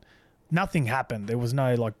 but nothing happened. There was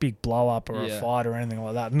no like big blow up or a fight or anything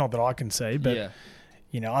like that. Not that I can see, but. Yeah.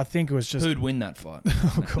 I think it was just... Who'd win that fight?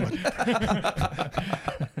 Oh, God.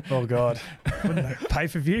 Oh, God.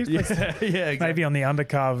 Pay-per-view? Yeah, exactly. Maybe on the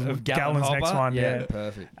undercard of Gallen's next one. Yeah,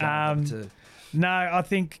 perfect. No, I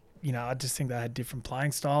think, I just think they had different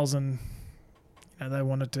playing styles and, they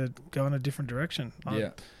wanted to go in a different direction.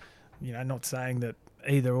 Not saying that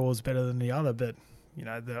either or is better than the other, but,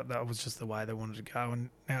 that was just the way they wanted to go. And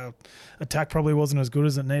our attack probably wasn't as good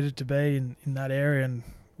as it needed to be in that area, and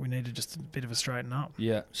we needed just a bit of a straighten up.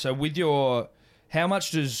 Yeah. So with how much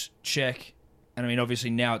does Czech, and I mean, obviously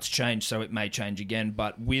now it's changed, so it may change again,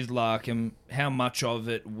 but with Larkham, how much of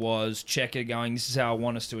it was Checker going, this is how I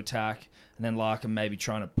want us to attack, and then Larkham maybe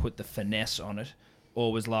trying to put the finesse on it,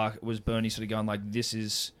 or was Bernie sort of going like, this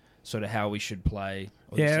is sort of how we should play?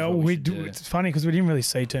 Yeah, it's funny because we didn't really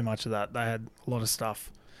see too much of that. They had a lot of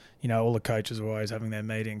stuff. All the coaches were always having their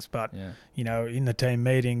meetings, but, in the team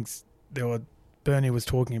meetings, Bernie was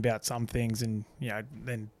talking about some things and,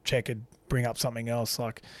 then Czech would bring up something else.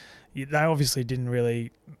 Like, they obviously Bernie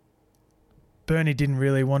didn't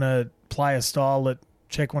really want to play a style that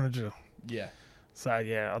Czech wanted to. Yeah. So,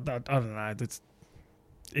 yeah, I don't know.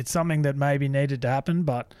 It's something that maybe needed to happen,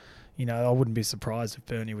 but, I wouldn't be surprised if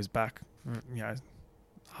Bernie was back,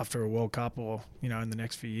 after a World Cup or, in the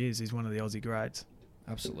next few years. He's one of the Aussie greats.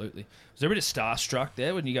 Absolutely. Was there a bit of starstruck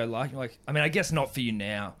there when you go like, I mean, I guess not for you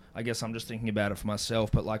now. I guess I'm just thinking about it for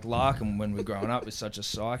myself. But like Larkham, when we were growing up, was such a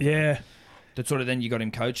psycho. Yeah. That sort of then you got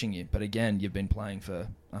him coaching you. But again, you've been playing for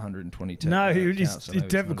 122. No, it's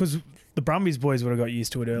definitely because the Brumbies boys would have got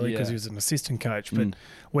used to it early because he was an assistant coach. But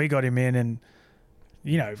we got him in and,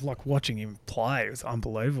 like watching him play, it was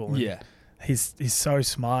unbelievable. And yeah. He's so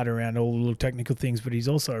smart around all the little technical things, but he's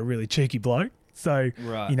also a really cheeky bloke. So,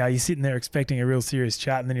 you're sitting there expecting a real serious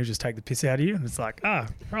chat and then he'll just take the piss out of you. And it's like,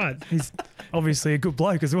 right. He's obviously a good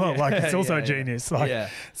bloke as well. Like, it's also a genius. Like,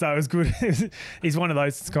 so it was good. He's one of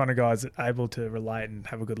those kind of guys that able to relate and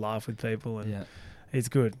have a good laugh with people. And it's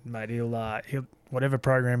good, mate. He'll whatever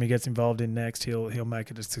program he gets involved in next, he'll make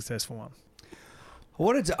it a successful one. I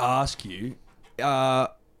wanted to ask you,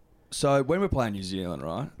 so when we're playing New Zealand,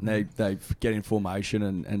 right, and they get in formation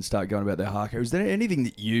and start going about their haka, is there anything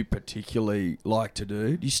that you particularly like to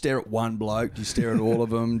do? Do you stare at one bloke? Do you stare at all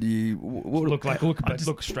of them? Do you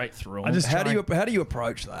look straight through them? How do you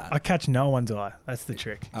approach that? I catch no one's eye. That's the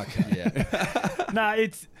trick. Okay, yeah. No,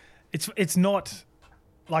 it's not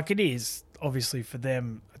like it is obviously for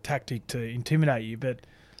them a tactic to intimidate you, but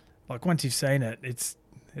like once you've seen it, it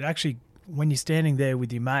actually. When you're standing there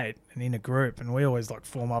with your mate and in a group, and we always like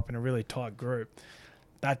form up in a really tight group,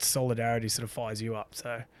 that solidarity sort of fires you up.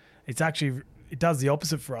 So it does the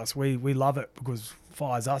opposite for us. We love it because it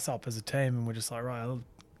fires us up as a team, and we're just like, right,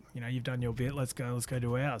 you've done your bit. Let's go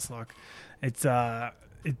do ours. Like it's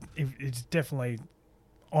definitely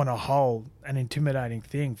on a whole an intimidating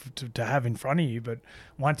thing to have in front of you, but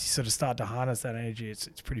once you sort of start to harness that energy,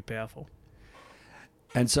 it's pretty powerful.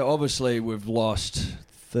 And so obviously we've lost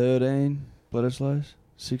 13 Bledisloes,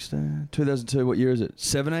 16, 2002, what year is it?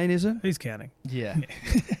 17, is it? Who's counting? Yeah.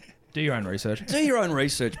 Do your own research. Do your own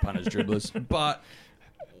research, punters, dribblers. But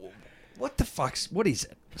what is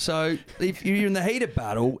it? So if you're in the heat of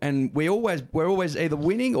battle, and we're always either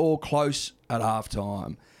winning or close at half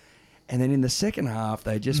time, and then in the second half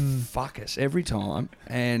they just fuck us every time.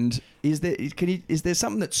 And is there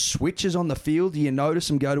something that switches on the field? Do you notice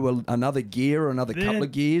them go to another gear or another couple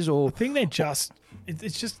of gears? Or I think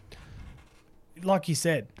it's just like you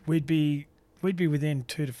said, we'd be within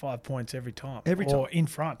 2 to 5 points every time. Or in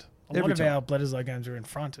front. A lot of our Bledisloe games are in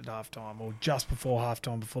front at halftime or just before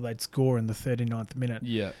halftime before they'd score in the 39th minute.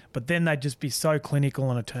 Yeah. But then they'd just be so clinical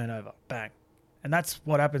on a turnover. Bang. And that's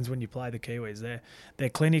what happens when you play the Kiwis. They're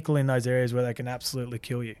clinical in those areas where they can absolutely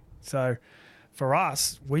kill you. So for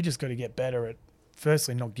us, we just got to get better at,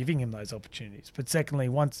 firstly, not giving him those opportunities. But secondly,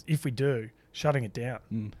 if we do, shutting it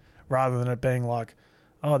down. Rather than it being like,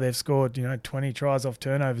 oh, they've scored 20 tries off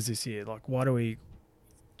turnovers this year. Like, why do we...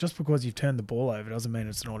 Just because you've turned the ball over doesn't mean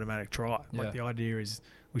it's an automatic try. Yeah. Like, the idea is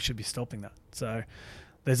we should be stopping that. So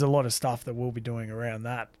there's a lot of stuff that we'll be doing around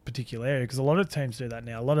that particular area because a lot of teams do that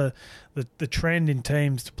now. A lot of the trend in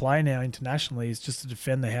teams to play now internationally is just to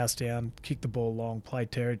defend the house down, kick the ball long, play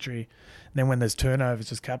territory, and then when there's turnovers,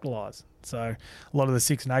 just capitalise. So a lot of the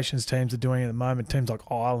Six Nations teams are doing it at the moment. Teams like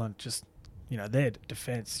Ireland, just their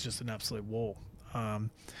defence is just an absolute wall.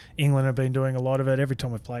 England have been doing a lot of it. Every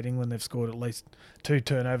time we've played England, they've scored at least 2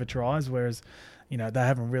 turnover tries, whereas, they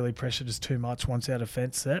haven't really pressured us too much once our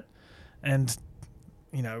defence set. And,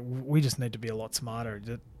 we just need to be a lot smarter.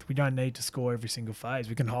 We don't need to score every single phase.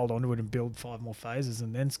 We can hold on to it and build 5 more phases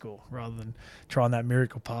and then score rather than trying that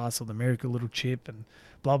miracle pass or the miracle little chip and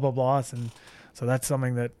blah, blah, blah. And so that's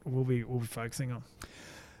something that we'll be focusing on.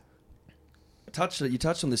 You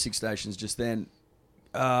touched on the Six Nations just then.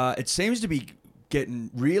 It seems to be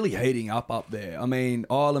getting really heating up there. I mean,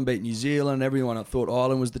 Ireland beat New Zealand. Everyone thought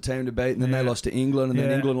Ireland was the team to beat, and then they lost to England, and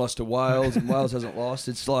then England lost to Wales, and Wales hasn't lost.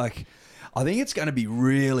 It's like, I think it's going to be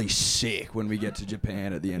really sick when we get to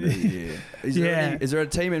Japan at the end of the year. Is there a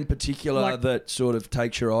team in particular that sort of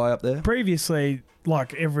takes your eye up there? Previously,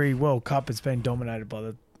 every World Cup has been dominated by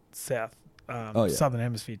the Southern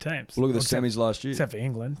Hemisphere teams. Well, look at the semis last year. Except for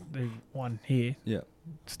England. They won here. Yeah.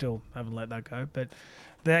 Still haven't let that go. But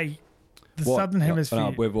the Southern Hemisphere...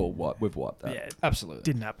 No, we've wiped that. Yeah, absolutely.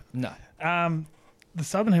 Didn't happen. No. The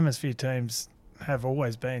Southern Hemisphere teams have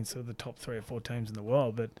always been sort of the top 3 or 4 teams in the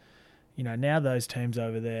world, but now those teams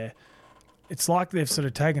over there, it's like they've sort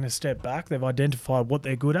of taken a step back. They've identified what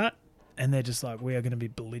they're good at, and they're just like, we are going to be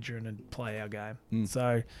belligerent and play our game.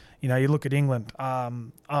 So, you look at England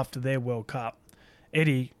after their World Cup,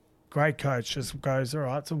 Eddie, great coach, just goes, all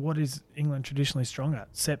right, so what is England traditionally strong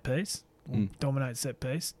at? Set piece, dominate set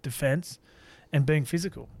piece, defence, and being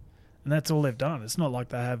physical. And that's all they've done. It's not like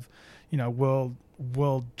they have,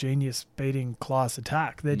 world genius beating class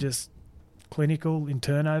attack. They're just clinical in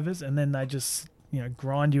turnovers, and then they just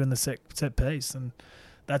grind you in the set piece, and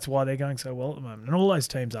that's why they're going so well at the moment. And all those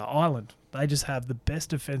teams are. Ireland, they just have the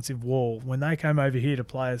best defensive wall. When they came over here to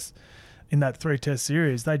play us in that 3-test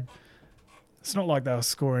series, it's not like they were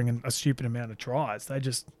scoring a stupid amount of tries. They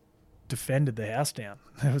just defended the house down.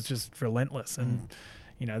 It was just relentless. And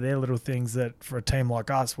they're little things that for a team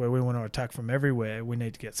like us, where we want to attack from everywhere, we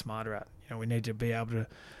need to get smarter at. We need to be able to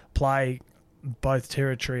play both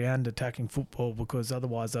territory and attacking football, because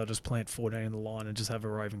otherwise they'll just plant 14 in the line and just have a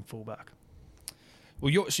roving fullback. Well,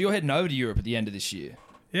 you're heading over to Europe at the end of this year.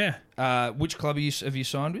 Yeah. Which club have you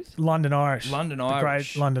signed with? London Irish. The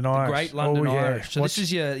great London Irish. So this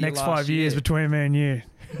is your next last 5 years between me and you.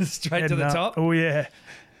 Straight to the top? Oh, yeah.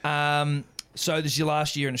 So this is your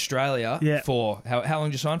last year in Australia. Yeah. For how long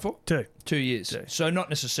did you sign for? 2. 2 years. 2. So not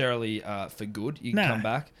necessarily for good. You can come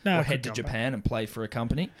back or head to Japan and play for a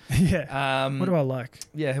company. Yeah. What do I like?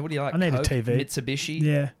 Yeah. What do you like? I need Coke, a TV. Mitsubishi.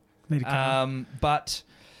 Yeah. Need a car. But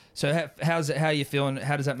so how are you feeling?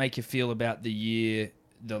 How does that make you feel about the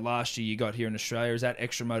last year you got here in Australia? Is that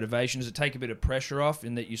extra motivation? Does it take a bit of pressure off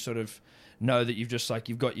in that you sort of know that you've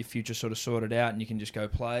got your future sort of sorted out and you can just go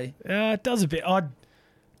play? It does a bit.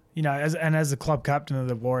 As the club captain of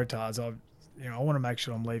the Waratahs, I want to make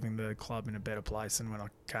sure I'm leaving the club in a better place than when I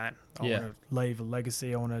can. I want to leave a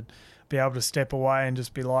legacy. I want to be able to step away and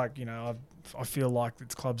just be like, I feel like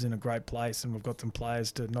this club's in a great place, and we've got some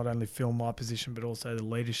players to not only fill my position but also the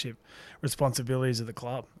leadership responsibilities of the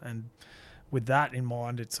club. And with that in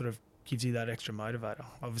mind, it sort of gives you that extra motivator.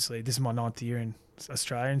 Obviously, this is my 9th year in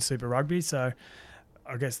Australia in Super Rugby, so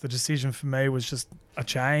I guess the decision for me was just a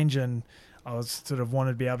change, and I was sort of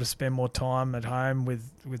wanted to be able to spend more time at home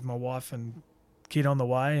with my wife and kid on the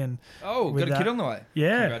way. And got a kid on the way.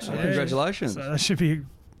 Yeah. Congratulations. So that should be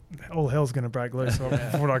all hell's going to break loose from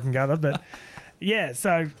what I can gather. But Yeah,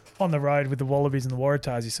 so on the road with the Wallabies and the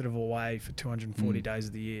Waratahs, you're sort of away for 240 days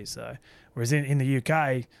of the year. So, whereas in the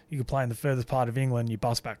UK, you could play in the furthest part of England, you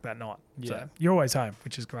bus back that night. Yeah. So you're always home,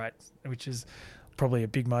 which is great, which is probably a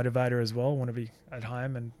big motivator as well. Want to be at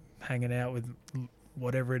home and hanging out with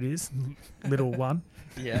whatever it is, little one.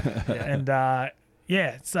 Yeah. And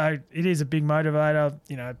so it is a big motivator.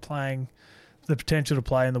 You know, playing the potential to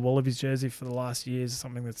play in the Wallabies jersey for the last year is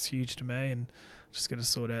something that's huge to me, and just got to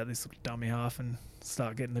sort out this little dummy half and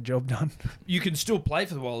start getting the job done. You can still play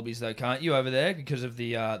for the Wallabies though, can't you, over there because of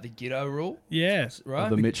the Giddo rule, Yeah, right?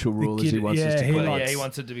 The Mitchell rule, as he Giddo- wants us to yeah, call Well, it. he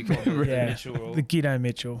wants it to be called the Mitchell rule. the Giddo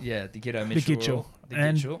Mitchell. Yeah, the Giddo Mitchell Gitchell. rule. The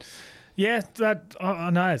And- Gitchell. Yeah, that I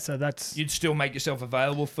know. So that's. You'd still make yourself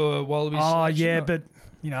available for Wallabies? Oh selection, yeah, or- but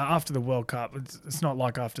after the World Cup, it's not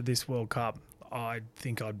like after this World Cup. I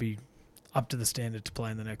think I'd be up to the standard to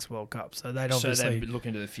play in the next World Cup. So they'd so obviously, they'd look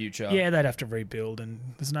into the future. yeah, they'd have to rebuild, and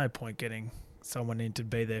there's no point getting someone in to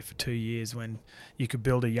be there for 2 years when you could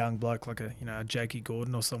build a young bloke like a Jakey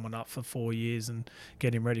Gordon or someone up for 4 years and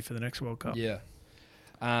get him ready for the next World Cup. Yeah.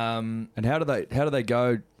 And how do they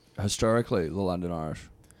go historically, the London Irish?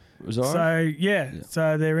 Was it all right? So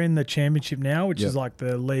so they're in the championship now, which Yep. is like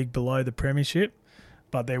the league below the premiership,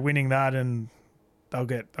 but they're winning that, and they'll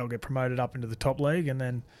get promoted up into the top league, and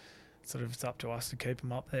then sort of it's up to us to keep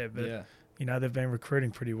them up there. But Yeah. they've been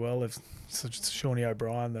recruiting pretty well. They've such Shawnee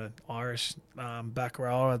O'Brien, the Irish back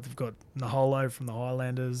rower. They've got Naholo from the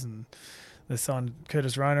Highlanders, and they signed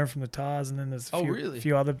Curtis Rona from the Tars, and then there's a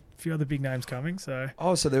few other big names coming. So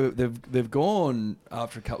Oh, so they've gone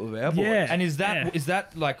after a couple of our boys. Yeah. And is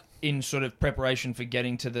that like in sort of preparation for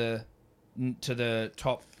getting to the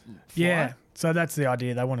top flight? yeah, so that's the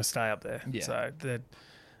idea. They want to stay up there. Yeah. So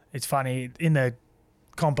it's funny in the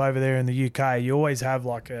comp over there in the UK. You always have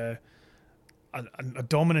like a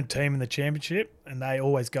dominant team in the championship, and they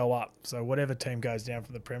always go up. So whatever team goes down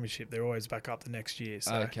from the premiership, they're always back up the next year.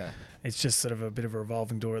 So Okay. it's just sort of a bit of a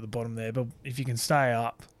revolving door at the bottom there. But if you can stay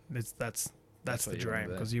up, that's That's the what you wanna dream,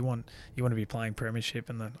 be. because you want to be playing premiership,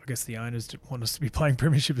 and I guess the owners want us to be playing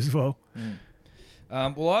premiership as well.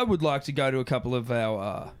 Well, I would like to go to a couple of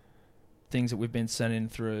our things that we've been sending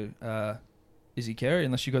through. Izzy Carey,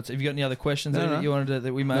 have you got any other questions No, that no. you wanted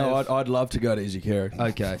that we may No, have? I'd love to go to Izzy Carey.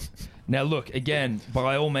 Okay. Now, look, again,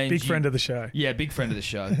 by all means... Big friend of the show. Yeah, big friend of the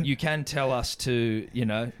show. You can tell us to,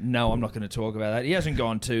 no, I'm not going to talk about that. He hasn't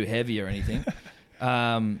gone too heavy or anything.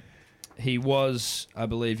 He was, I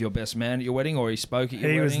believe, your best man at your wedding, or he spoke at your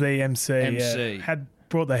wedding. He was the MC. MC. Yeah. Had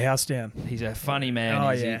brought the house down. He's a funny man. Oh,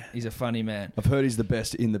 Izzy. yeah. He's a funny man. I've heard he's the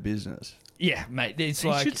best in the business. Yeah, mate. It's He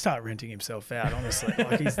like... should start renting himself out, honestly.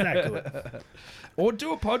 Like, he's that good. Or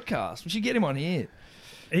do a podcast. We should get him on here.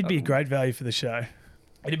 He'd be a great value for the show.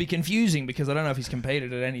 It'd be confusing because I don't know if he's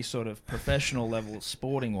competed at any sort of professional level,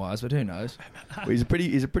 sporting wise, but who knows? Well, he's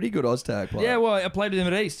a pretty good Oztag player. Yeah, well, I played with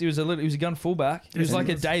him at East. He was a gun fullback. He was like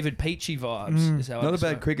a David Peachy vibes. Is how I Not a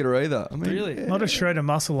describe bad cricketer either. I mean, Really? yeah. Not a shred of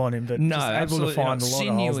muscle on him, but No, just able absolutely to find not. a lot of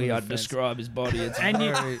holes in Sinewy, the I'd defence. describe his body. It's And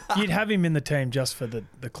very... you'd have him in the team just for the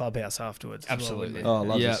clubhouse afterwards. as well, Absolutely. wouldn't Oh, I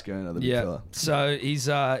love Yeah. the schooner, the big Yeah. fella. So he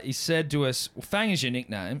said to us, well, Fang is your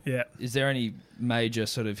nickname. you? Yeah. Is there any major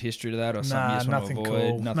sort of history to that or something you Nah, just want to nothing avoid?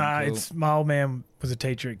 cool. Nothing Nah, cool. it's my old man was a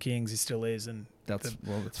teacher at King's. He still is, and That's the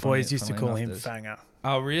it's boys funny- used to funny call enough him there's- Fanger.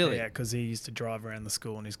 Oh, really? Yeah, because he used to drive around the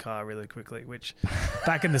school in his car really quickly, which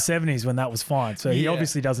back in the 70s when that was fine. So he Yeah.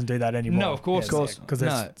 obviously doesn't do that anymore. No, of course. Because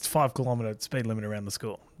there's No. it's 5 kilometre speed limit around the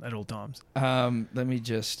school at all times. Let me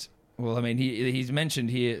just... Well, I mean, he's mentioned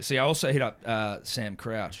here... See, I also hit up Sam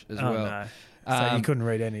Crouch as Oh, well. no. So you Um, couldn't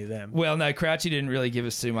read any of them. Well, no, Crouchy didn't really give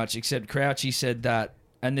us too much, except Crouchy said that,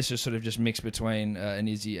 and this is sort of just mixed between an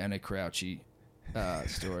Izzy and a Crouchy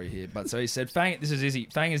story here. But so he said, this is Izzy.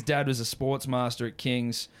 Fanger's dad was a sports master at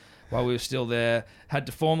King's while we were still there, had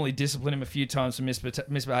to formally discipline him a few times for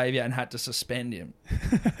misbehaviour and had to suspend him.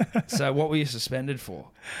 So what were you suspended for?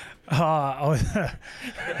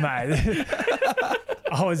 Mate,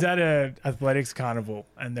 I was at a athletics carnival,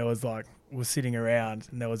 and there was we're sitting around,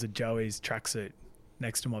 and there was a Joey's tracksuit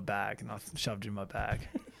next to my bag, and I shoved it in my bag.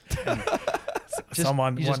 And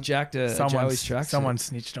You just jacked a Joey's tracksuit. someone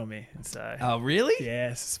snitched on me, and so Oh, really?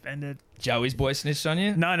 yeah, suspended. Joey's boy snitched on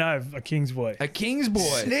you? No, a King's boy. A King's boy.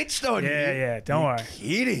 Snitched on you. Yeah, don't worry.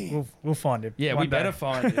 Kidding. We'll find him. Yeah, one we day. better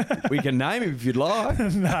find it. We can name him if you'd like.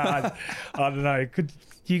 No, I don't know.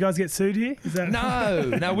 Do you guys get sued here? Is that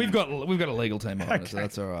No, we've got a legal team behind us, so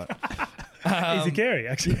that's all right. Easy Carey,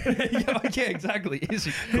 actually. yeah, exactly. Is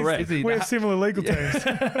he correct? Is he We have similar legal teams.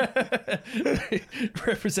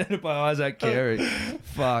 represented by Isaac Carey?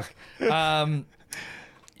 Fuck.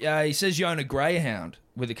 Yeah, he says you own a greyhound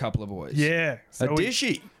with a couple of boys. Yeah. A So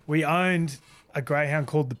dishy. we owned a greyhound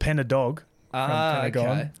called the Penna Dog from Pentagon.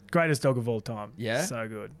 Okay. Greatest dog of all time. Yeah? So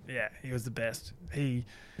good. Yeah, he was the best.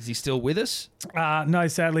 Is he still with us? No,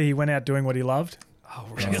 sadly, he went out doing what he loved. Oh,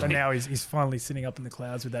 So now he's finally sitting up in the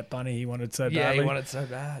clouds with that bunny he wanted so badly. Yeah, he wanted so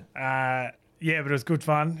bad. Yeah, but it was good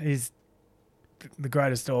fun. He's the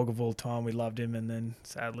greatest dog of all time. We loved him, and then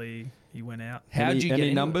sadly he went out. How'd you get any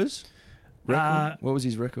into it? numbers? Record? What was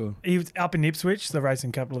his record? He was up in Ipswich, the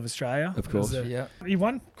racing capital of Australia. Of course. Yeah. He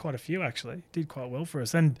won quite a few, actually. Did quite well for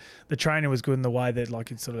us. And the trainer was good in the way that, like,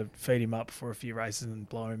 he'd sort of feed him up for a few races and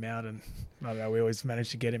blow him out. And I don't know, we always managed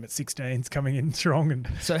to get him at 16s coming in strong. And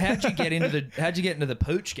So how'd you get into the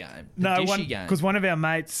pooch game? The dishy game? because one of our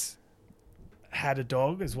mates had a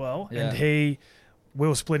dog as well. Yeah. And we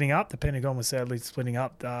were splitting up. The Pentagon was sadly splitting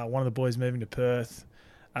up. One of the boys moving to Perth.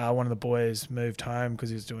 One of the boys moved home because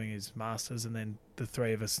he was doing his masters, and then the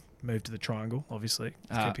three of us moved to the Triangle, obviously,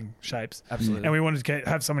 keeping shapes. Absolutely. And we wanted to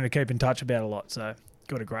have something to keep in touch about a lot, so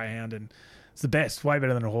got a greyhound, and it's the best, way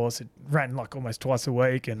better than a horse. It ran like almost twice a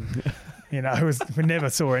week, and we never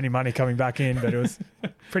saw any money coming back in, but it was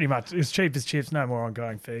pretty much, it was cheap as chips, no more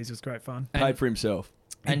ongoing fees. It was great fun. Paid for himself.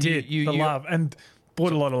 He And did you love, and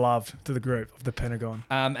brought a lot of love to the group of the Pentagon.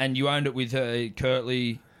 and you owned it with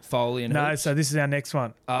Kirtley, Foley, and No, Hoops? so this is our next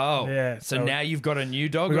one. Oh, Yeah, So so now you've got a new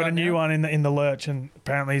dog. We got right a new now? one in the lurch, and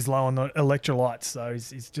apparently he's low on the electrolytes, so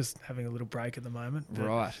he's just having a little break at the moment. But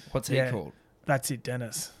Right. What's he Yeah. called? That's it,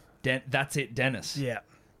 Dennis. That's it, Dennis. Yeah.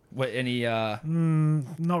 What, any?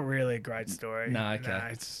 Not really a great story. No, okay. No,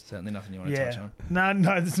 it's Certainly nothing you want to touch on.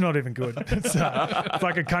 No, it's not even good. It's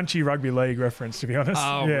like a country rugby league reference, to be honest.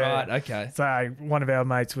 Oh, Yeah. right. Okay. So one of our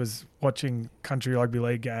mates was watching country rugby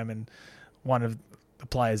league game, and one of the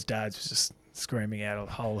players' dads was just screaming out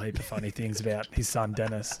a whole heap of funny things about his son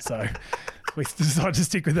Dennis. So we decided to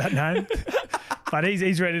stick with that name. But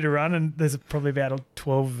he's ready to run, and there's probably about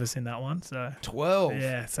 12 of us in that one. So 12.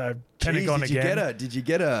 yeah, so Jeez, Pentagon did you again. did you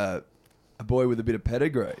get a boy with a bit of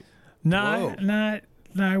pedigree? No, Whoa. no.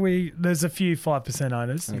 There's a few 5%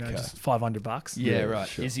 owners. Okay. Just $500. Yeah, Yeah, right.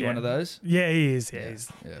 sure. Is he Yeah. one of those? Yeah, he is. Yeah,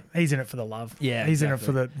 Yeah. he's in it for the love. Yeah, he's exactly.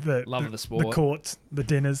 in it for the Love of the sport. the courts, the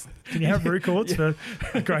dinners. Can you have brew courts for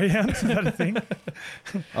greyhounds? Is that a thing?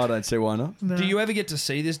 I don't see why not. No. Do you ever get to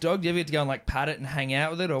see this dog? Do you ever get to go and like pat it and hang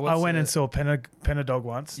out with it, or what's I went the- and saw Penna Dog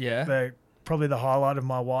once. Yeah. Probably the highlight of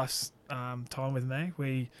my wife's time with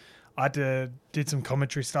me. I did some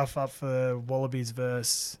commentary stuff up for Wallabies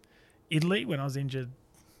versus Italy when I was injured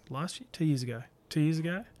last year, 2 years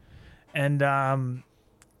ago. And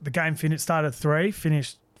the game started at 3,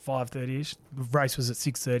 finished 5:30ish. The race was at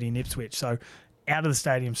 6:30 in Ipswich. So out of the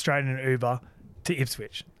stadium, straight in an Uber to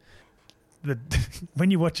Ipswich. When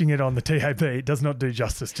you're watching it on the TAB, it does not do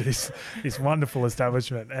justice to this wonderful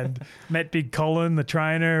establishment. And met Big Colin, the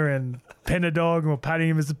trainer, and Penna Dog, and we're patting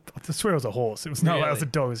him I swear it was a horse. It was no way it was a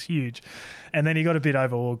dog. It was huge. And then he got a bit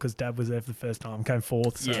overawed because Dad was there for the first time, came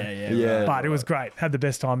fourth. So. Yeah. But it was great. Had the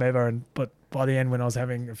best time ever. But by the end, when I was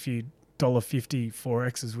having a few $1.50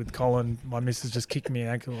 4Xs with Colin, my missus just kicked me an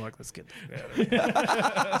ankle like, let's get the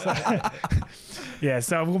out of here.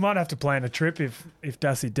 So we might have to plan a trip if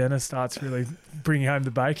Dassie Dennis starts really bringing home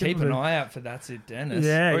the bacon. Keep an But eye out for That's It Dennis.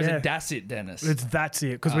 Yeah, Or is yeah. it That's It Dennis? It's That's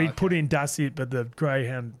It, because Oh, we okay. put in Dassie It, but the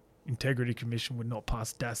Greyhound Integrity Commission would not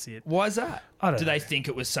pass Dassie It. Why is that? I don't Do know. they think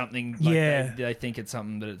it was something? Like Yeah. Do they think it's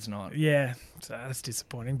something that it's not? Yeah, so that's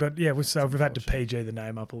disappointing. But yeah, we've had to PG the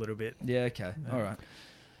name up a little bit. Yeah. Okay. All right.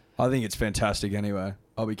 I think it's fantastic anyway.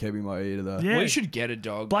 I'll be keeping my ear to that. Yeah. We should get a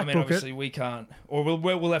dog. Black I mean, book it. obviously we can't, or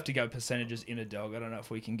we'll have to go percentages in a dog. I don't know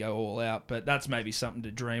if we can go all out, but that's maybe something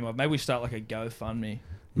to dream of. Maybe we start like a GoFundMe.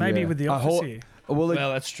 Maybe Yeah. with the A office ho- here. Well,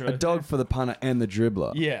 Well, that's true. a dog for the punter and the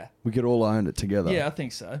dribbler. Yeah. We could all own it together. Yeah, I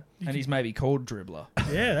think so. And he's maybe called Dribbler.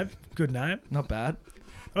 Yeah, that's a good name. Not bad.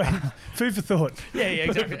 Food for thought. Yeah,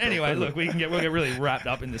 exactly. Anyway, look, we'll get really wrapped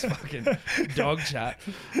up in this fucking dog chat.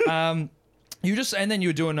 And then you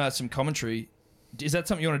were doing some commentary. Is that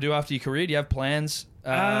something you want to do after your career? Do you have plans?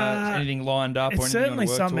 Anything lined up or It's anything you want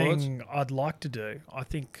certainly to work towards? something I'd like to do. I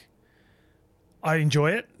think I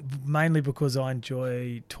enjoy it mainly because I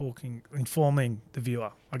enjoy informing the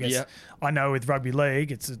viewer. I guess Yeah. I know with rugby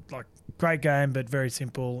league, it's a great game, but very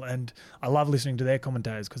simple. And I love listening to their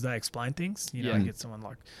commentators because they explain things. Yeah. You get someone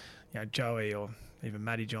like Joey or even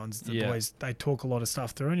Matty Johns, the Yeah. boys, they talk a lot of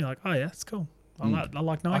stuff through and you're like, oh yeah, it's cool. I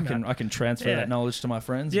like knowing that. I can transfer Yeah. that knowledge to my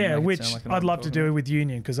friends. and Yeah, make it which sound like I know I'd what love I'm to talking do about. with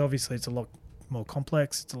Union because obviously it's a lot more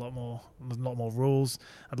complex. It's a lot more rules.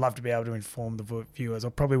 I'd love to be able to inform the viewers. I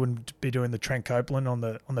probably wouldn't be doing the Trent Copeland on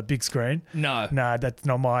the big screen. No. No, that's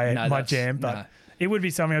not my that's- jam. But no. it would be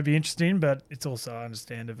something I'd be interested in. But it's also, I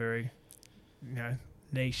understand, a very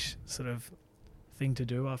niche sort of thing to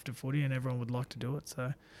do after footy, and everyone would like to do it.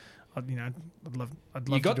 So, I'd love.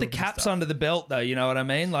 You got to the do a bit of caps stuff. under the belt, though. You know what I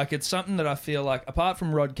mean? Like, it's something that I feel like, apart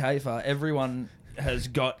from Rod Kafer, everyone has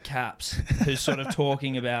got caps who's sort of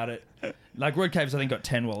talking about it. Like, Rod Kafer's, I think, got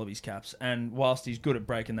 10 Wallabies caps, and whilst he's good at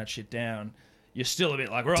breaking that shit down, you're still a bit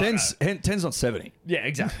like, right. 10's not 70. Yeah,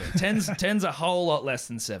 exactly. 10's a whole lot less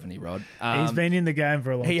than 70, Rod. He's been in the game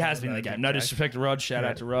for a long time. He has been in the game. No disrespect to Rod. Shout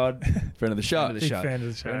out to Rod. Friend of the show. Friend of the Big show. fan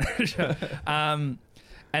of the show.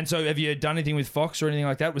 And so have you done anything with Fox or anything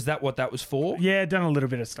like that? Was that what that was for? Yeah, done a little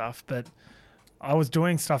bit of stuff, but I was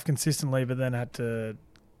doing stuff consistently, but then had to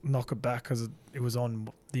knock it back because it was on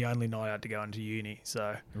the only night I had to go into uni.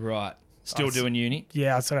 So Right. Still doing uni?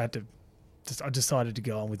 yeah, I sort of had to. I decided to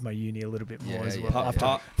go on with my uni a little bit more as well. After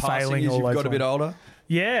Passing failing as all you've those got a bit ones. older.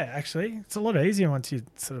 Yeah, actually, it's a lot easier once you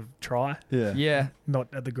sort of try, Yeah. Yeah. not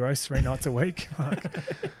at the gross 3 nights a week. Like,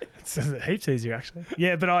 it's heaps easier actually.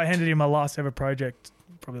 Yeah, but I handed in my last ever project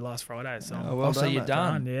probably last Friday. So Oh, well so done, you're mate.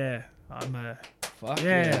 done. yeah, I'm a Fuck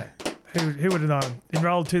yeah. Who would have known?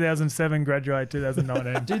 Enrolled 2007, graduate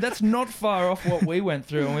 2019. Dude, that's not far off what we went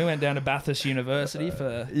through, and we went down to Bathurst University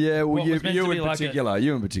for... Yeah, well, what was meant to you be in like particular.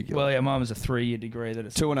 You in particular. Well, yeah, mine was a 3-year degree that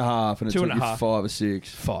it's 2.5, and it Two took and a you half. 5 or 6.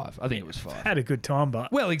 5. I think it was 5. Had a good time,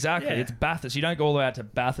 but Well, exactly. Yeah. It's Bathurst. You don't go all the way out to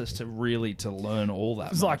Bathurst to learn all that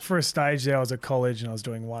it was much. like for a stage there, I was at college and I was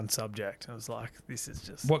doing one subject. I was like, this is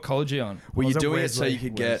just. What college are you on? Were you was at doing it so Wesley. you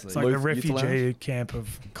could get Wesley. It's like the youth refugee allowance? camp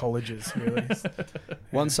of colleges, really.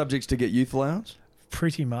 One subject's to get youth allowance?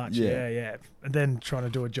 Pretty much, Yeah. yeah. And then trying to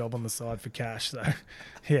do a job on the side for cash. So,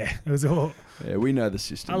 yeah, it was all. Yeah, we know the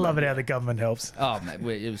system. I love it mate. how the government helps. Oh, mate,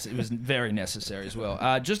 it was very necessary as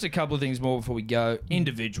well. Just a couple of things more before we go.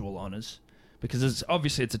 Individual honours, because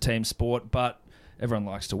obviously it's a team sport, but everyone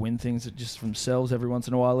likes to win things just for themselves every once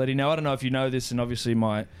in a while, Eddie. Now, I don't know if you know this, and obviously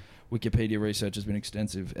my Wikipedia research has been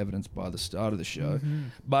extensive, evidenced by the start of the show. Mm-hmm.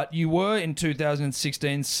 But you were, in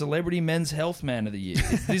 2016, Celebrity Men's Health Man of the Year.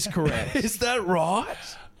 Is this correct? Is that right?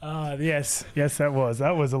 Yes, that was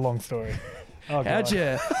a long story. Oh,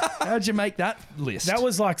 God. How'd you make that list? That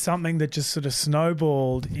was like something that just sort of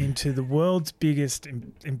snowballed into the world's biggest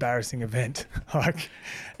embarrassing event. Like,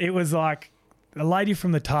 it was like a lady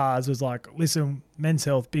from the TARS was like, listen, Men's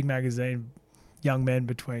Health, big magazine, young men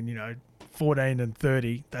between, 14 and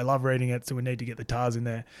 30. They love reading it, so we need to get the TARS in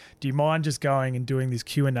there. Do you mind just going and doing this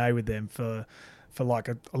Q&A with them for like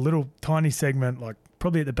a little tiny segment, like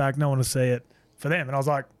probably at the back, no one will see it, for them? And I was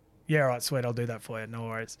like, yeah, all right, sweet, I'll do that for you, no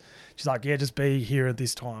worries. She's like, yeah, just be here at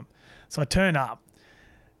this time. So I turn up,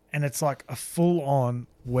 and it's like a full-on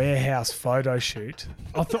warehouse photo shoot.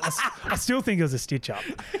 I still think it was a stitch-up.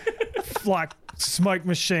 Like smoke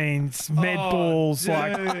machines, med balls,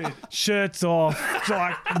 like shirts off,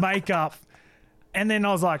 like makeup. And then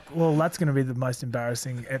I was like, well, that's going to be the most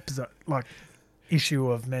embarrassing episode, like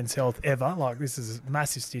issue of Men's Health ever. Like, this is a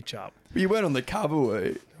massive stitch-up. You weren't on the cover, were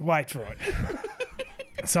you? Wait for it.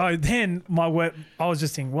 So then I was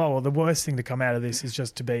just thinking, well, the worst thing to come out of this is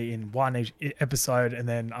just to be in one episode and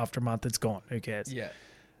then after a month it's gone. Who cares? Yeah.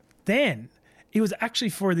 Then it was actually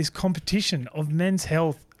for this competition of Men's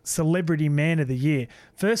Health Celebrity Man of the Year.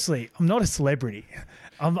 Firstly, I'm not a celebrity.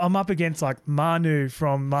 I'm up against like Manu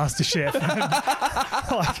from MasterChef.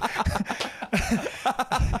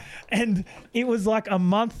 And it was like a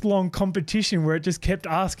month-long competition where it just kept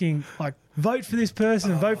asking, like, vote for this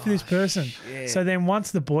person, vote for this person. So then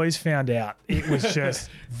once the boys found out, it was just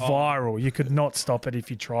viral. You could not stop it if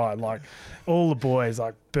you tried. Like, all the boys,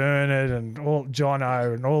 like Bernard and all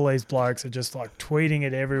Jono and all these blokes are just like tweeting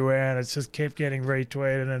it everywhere, and it's just kept getting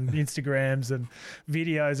retweeted and Instagrams and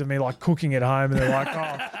videos of me like cooking at home, and they're like,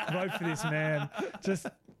 oh, vote for this man.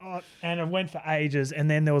 And it went for ages, and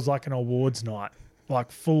then there was like an awards night. Like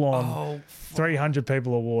full on 300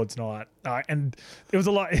 people awards night. And it was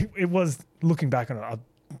a lot. It was, looking back on it, a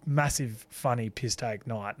massive, funny piss take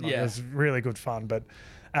night. Like, Yeah. It was really good fun. But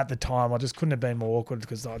at the time, I just couldn't have been more awkward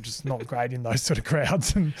because I'm just not great in those sort of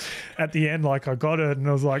crowds. And at the end, like, I got it and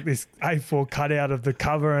it was like this A4 cutout of the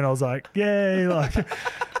cover, and I was like, yay. Like,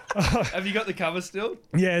 Have you got the cover still?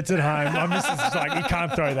 yeah, it's at home. My missus is like, you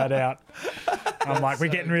can't throw that out. I'm like, we're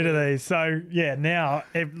getting rid of these. So yeah, now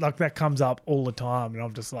like that comes up all the time, and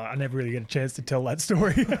I'm just like, I never really get a chance to tell that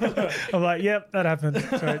story. I'm like, yep, that happened.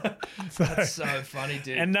 So, That's so funny,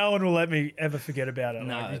 dude. and no one will let me ever forget about it.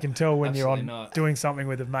 No, Like, you can tell when you're absolutely on not. doing something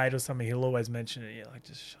with a mate or something, he'll always mention it. You're like,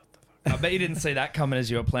 just shut the fuck. I bet you didn't see that coming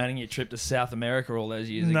as you were planning your trip to South America all those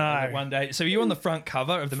years ago. No. Like one day. So you were on the front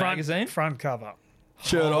cover of the magazine? Front cover.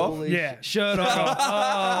 Shirt off. Holy Yeah. Shirt off.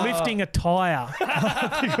 Oh. Lifting a tyre.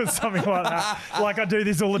 I think it was something like that. Like I do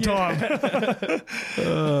this all the time.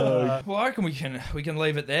 Well, I reckon we can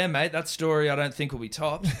leave it there, mate. That story I don't think will be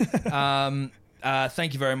topped.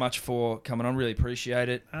 Thank you very much for coming on. Really appreciate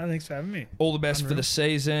it. Thanks for having me. All the best for the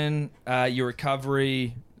season, your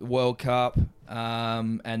recovery, World Cup,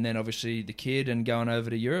 and then obviously the kid and going over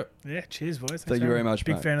to Europe. Yeah, cheers, boys. Thanks Thank for you very having me. much,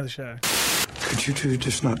 Big mate. fan of the show. Could you two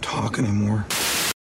just not talk anymore?